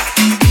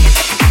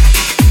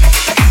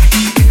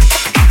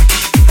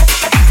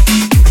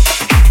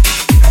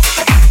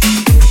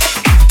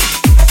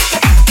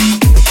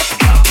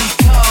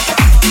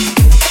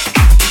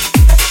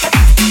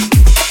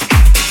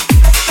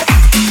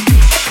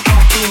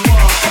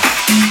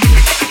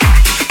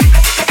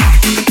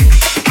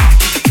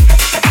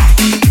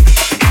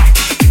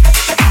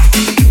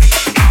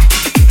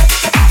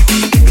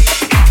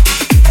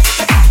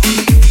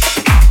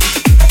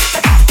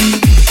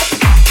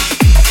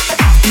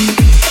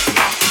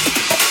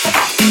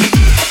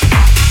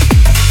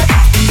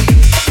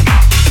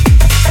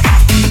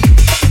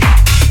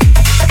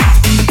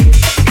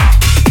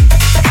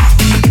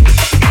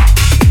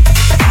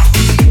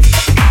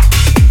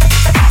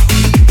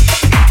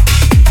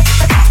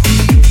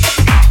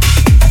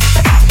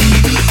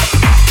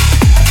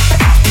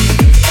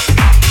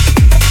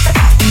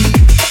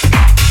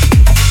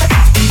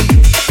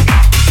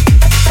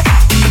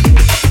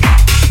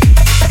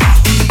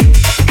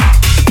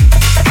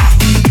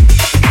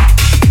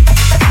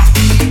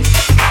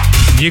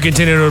 You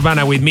continue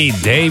Urbana with me,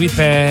 David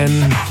Penn.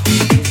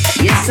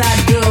 Yes, I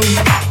do.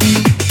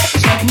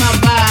 Check my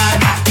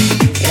vibe.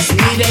 It's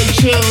me they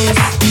choose.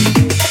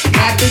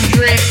 Got the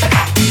drip,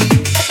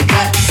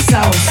 got the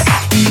sauce.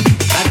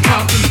 I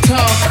talk the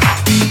talk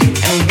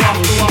and walk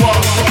the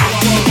walk.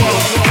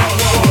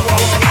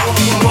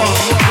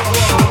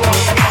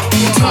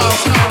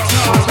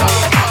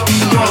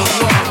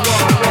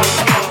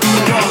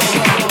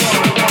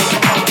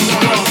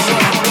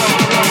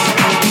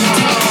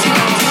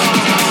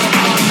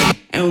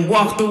 And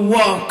walk the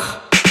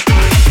walk.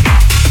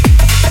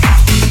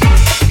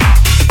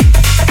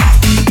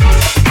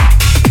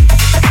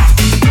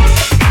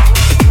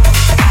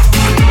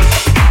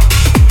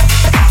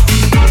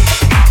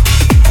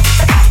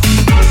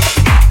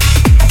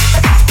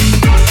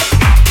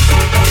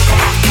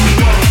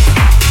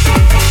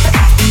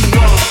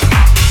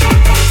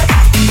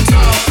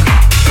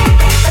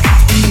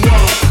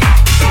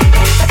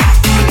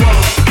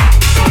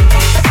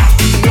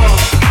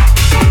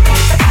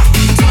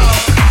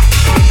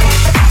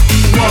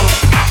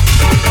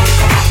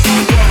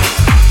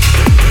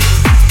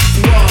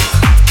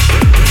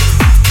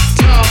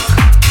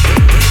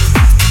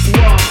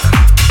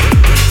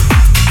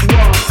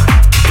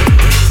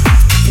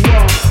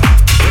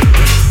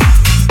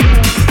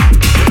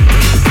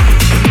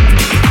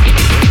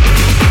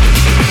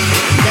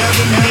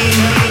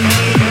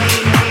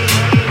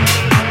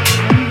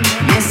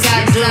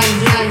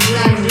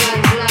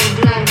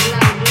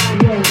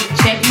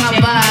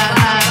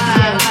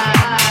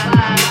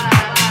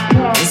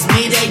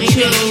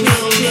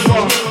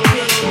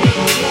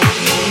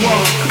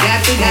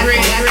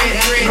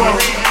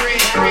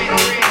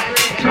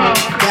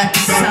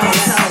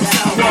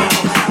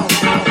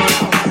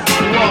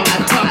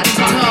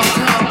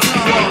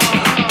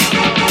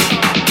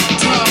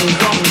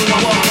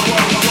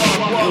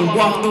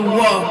 Walk the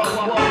walk.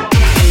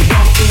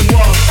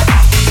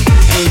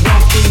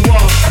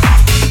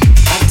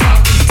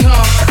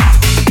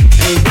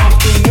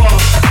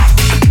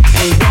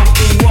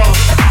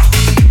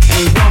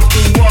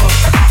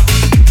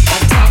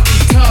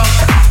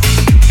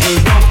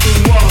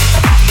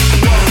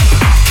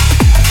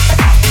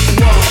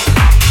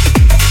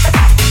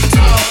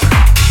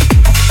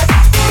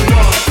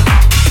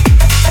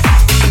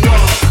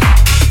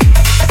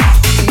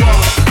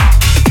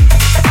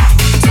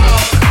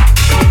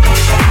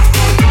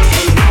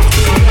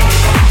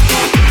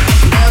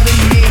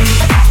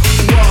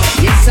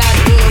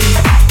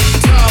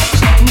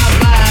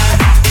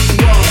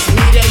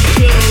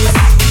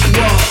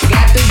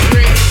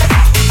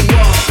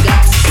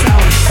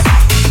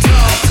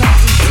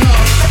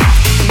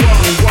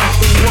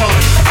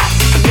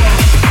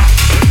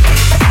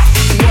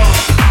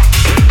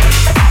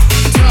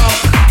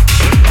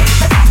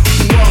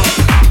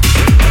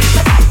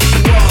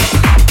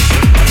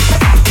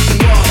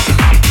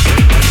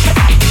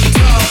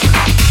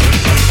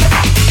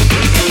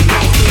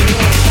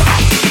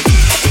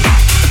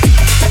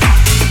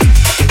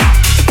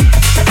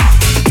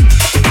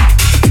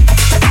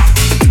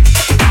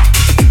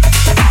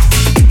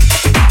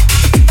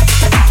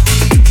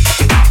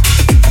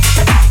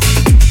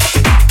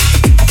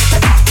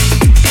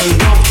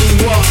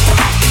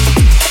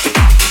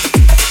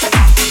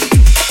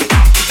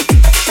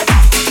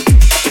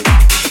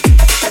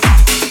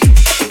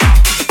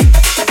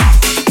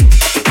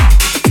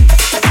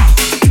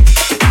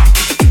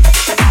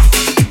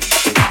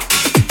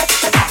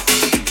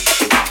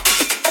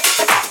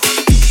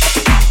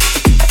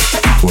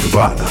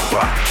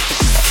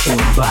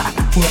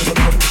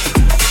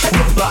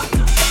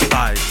 Urbana.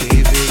 By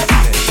David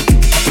Penn.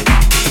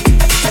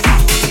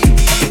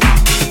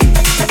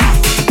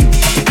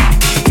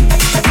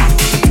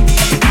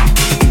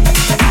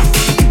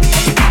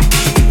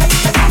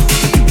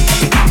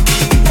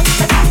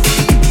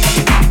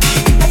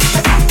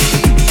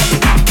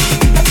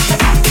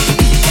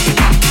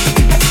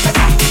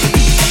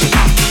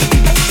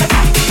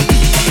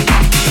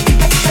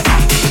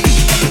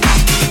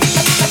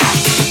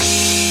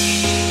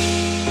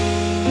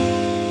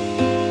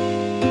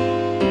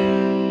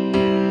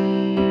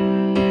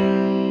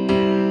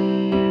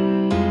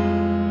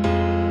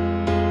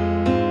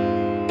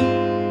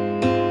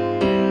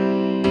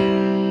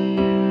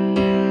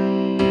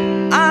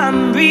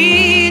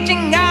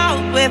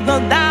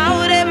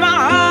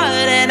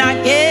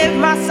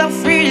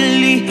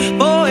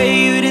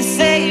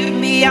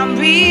 me. I'm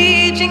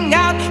reaching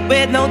out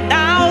with no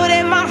doubt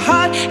in my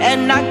heart,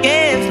 and I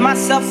give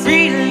myself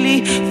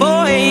freely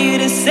for you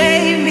to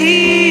save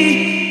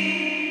me.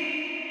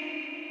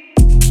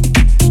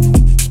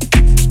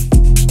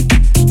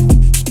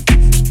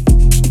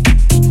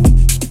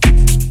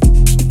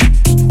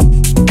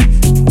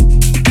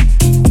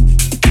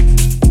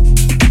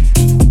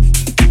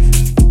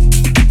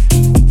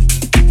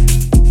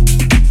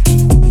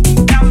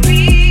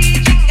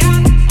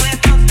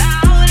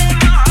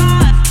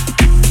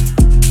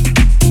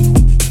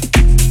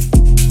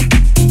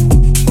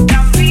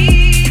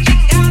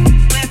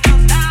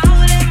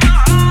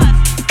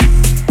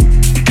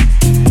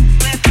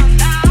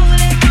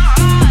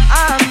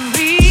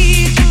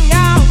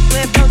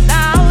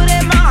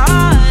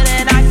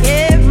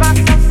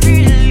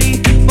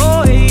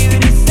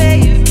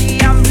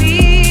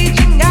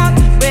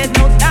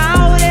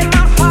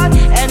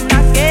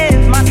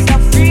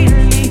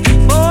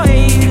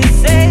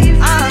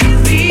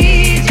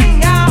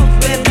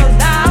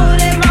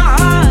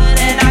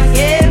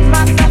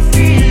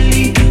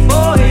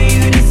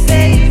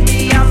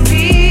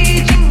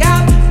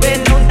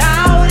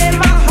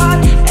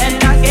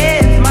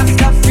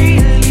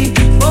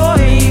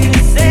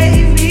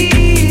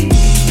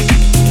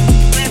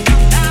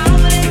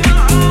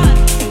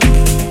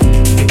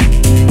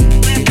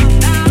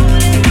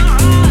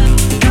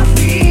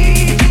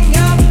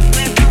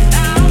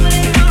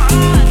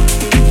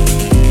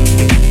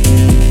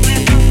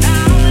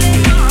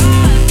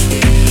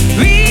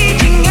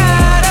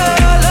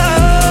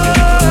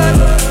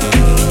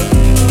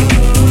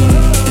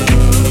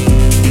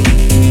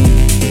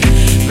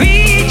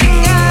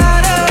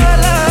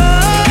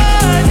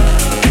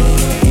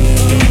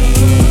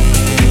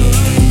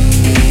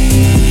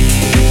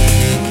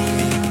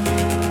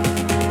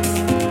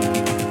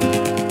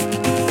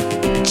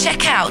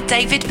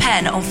 David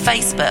Penn on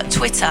Facebook,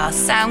 Twitter,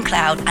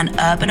 SoundCloud and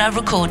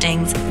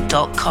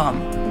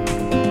urbanarecordings.com.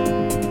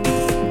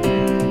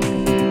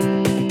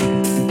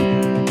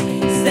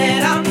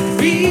 Said I'm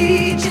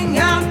reaching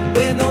out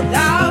with no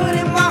doubt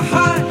in my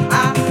heart.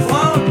 I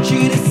want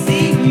you to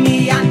see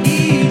me, I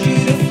need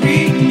you to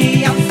free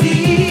me. I'm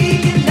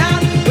seeking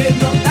out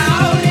with no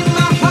doubt in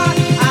my heart.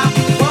 I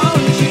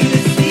want you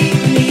to see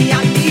me, I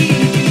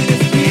need you to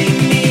free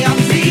me. I'm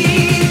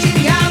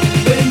reaching out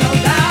with no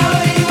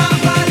doubt in my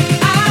heart.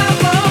 I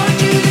want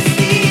you to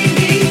see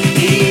me,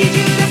 need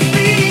you to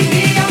free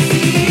me. I'm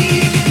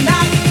seeking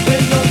out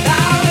with no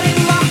doubt in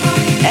my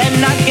heart, and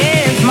I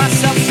give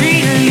myself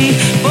freely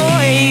for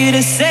you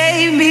to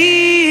save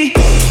me.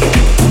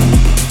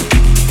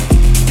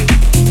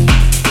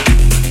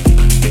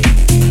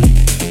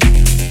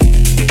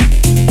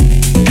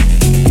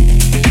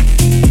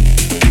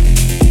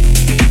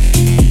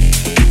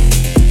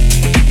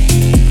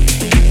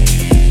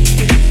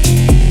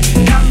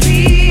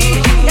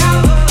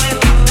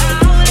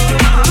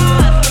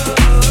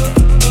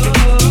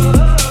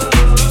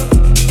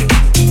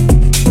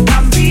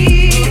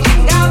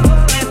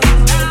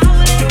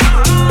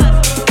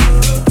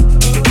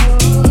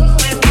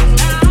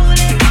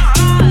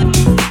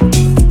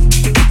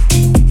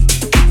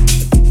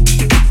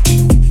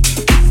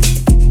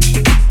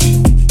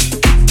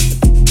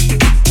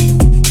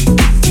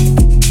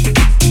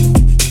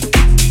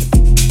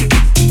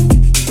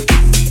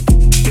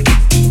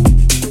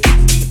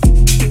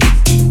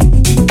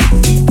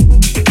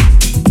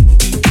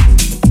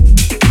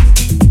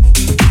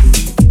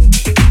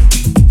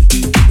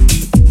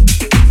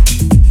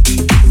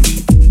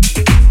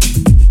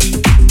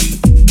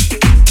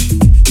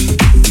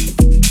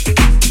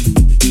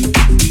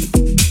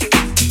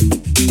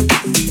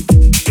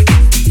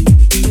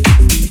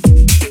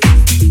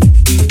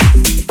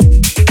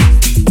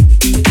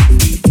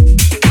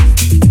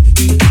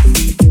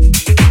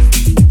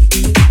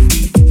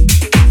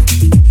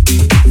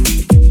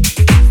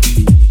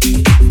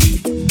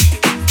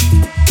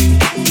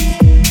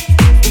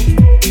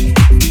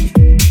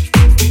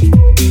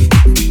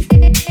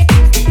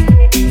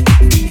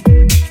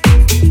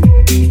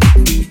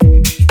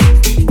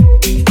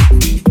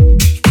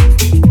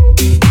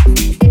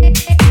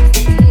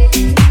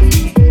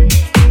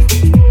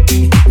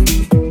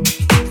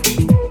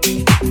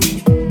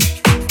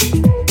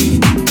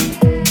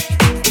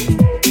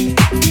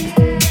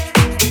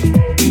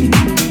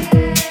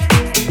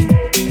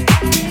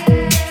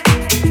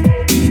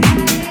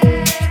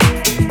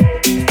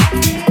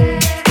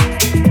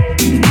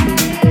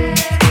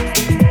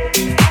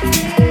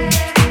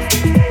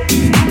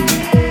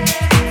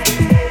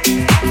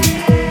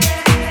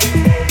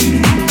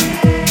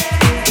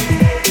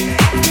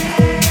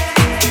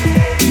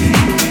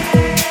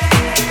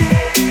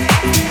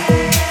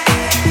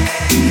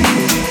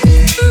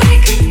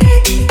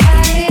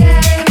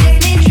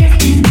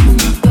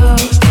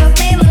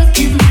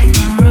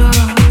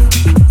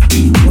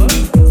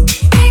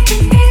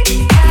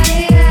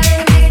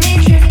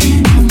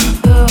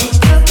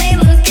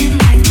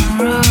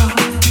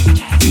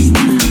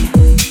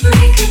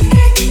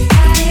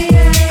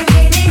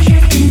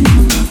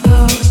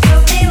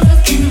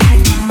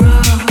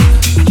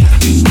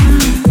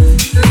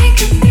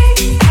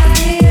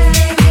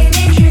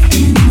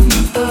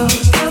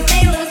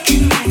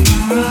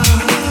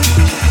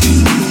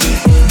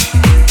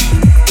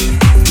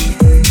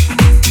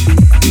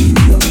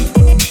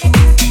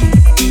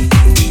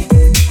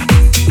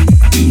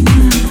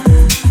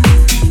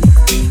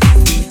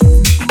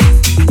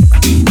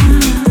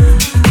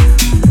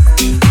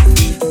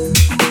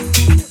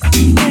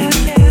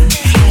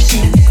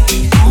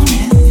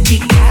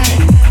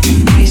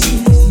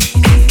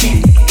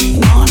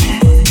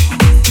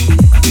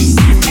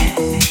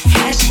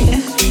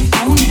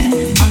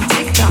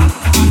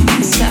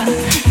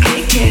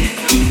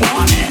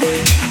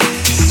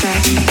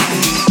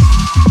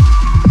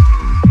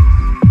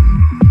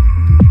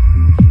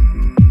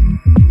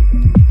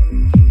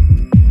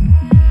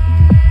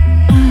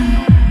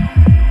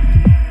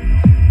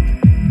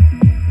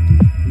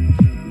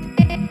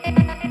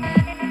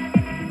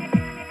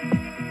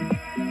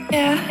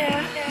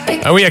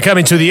 And we are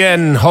coming to the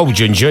end. Hope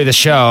you enjoy the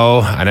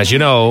show. And as you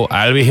know,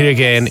 I'll be here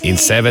again in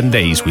 7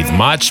 days with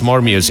much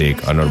more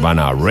music on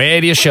Urbana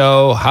Radio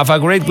Show. Have a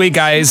great week,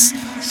 guys.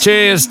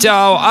 Cheers,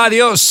 ciao,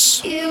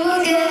 adios.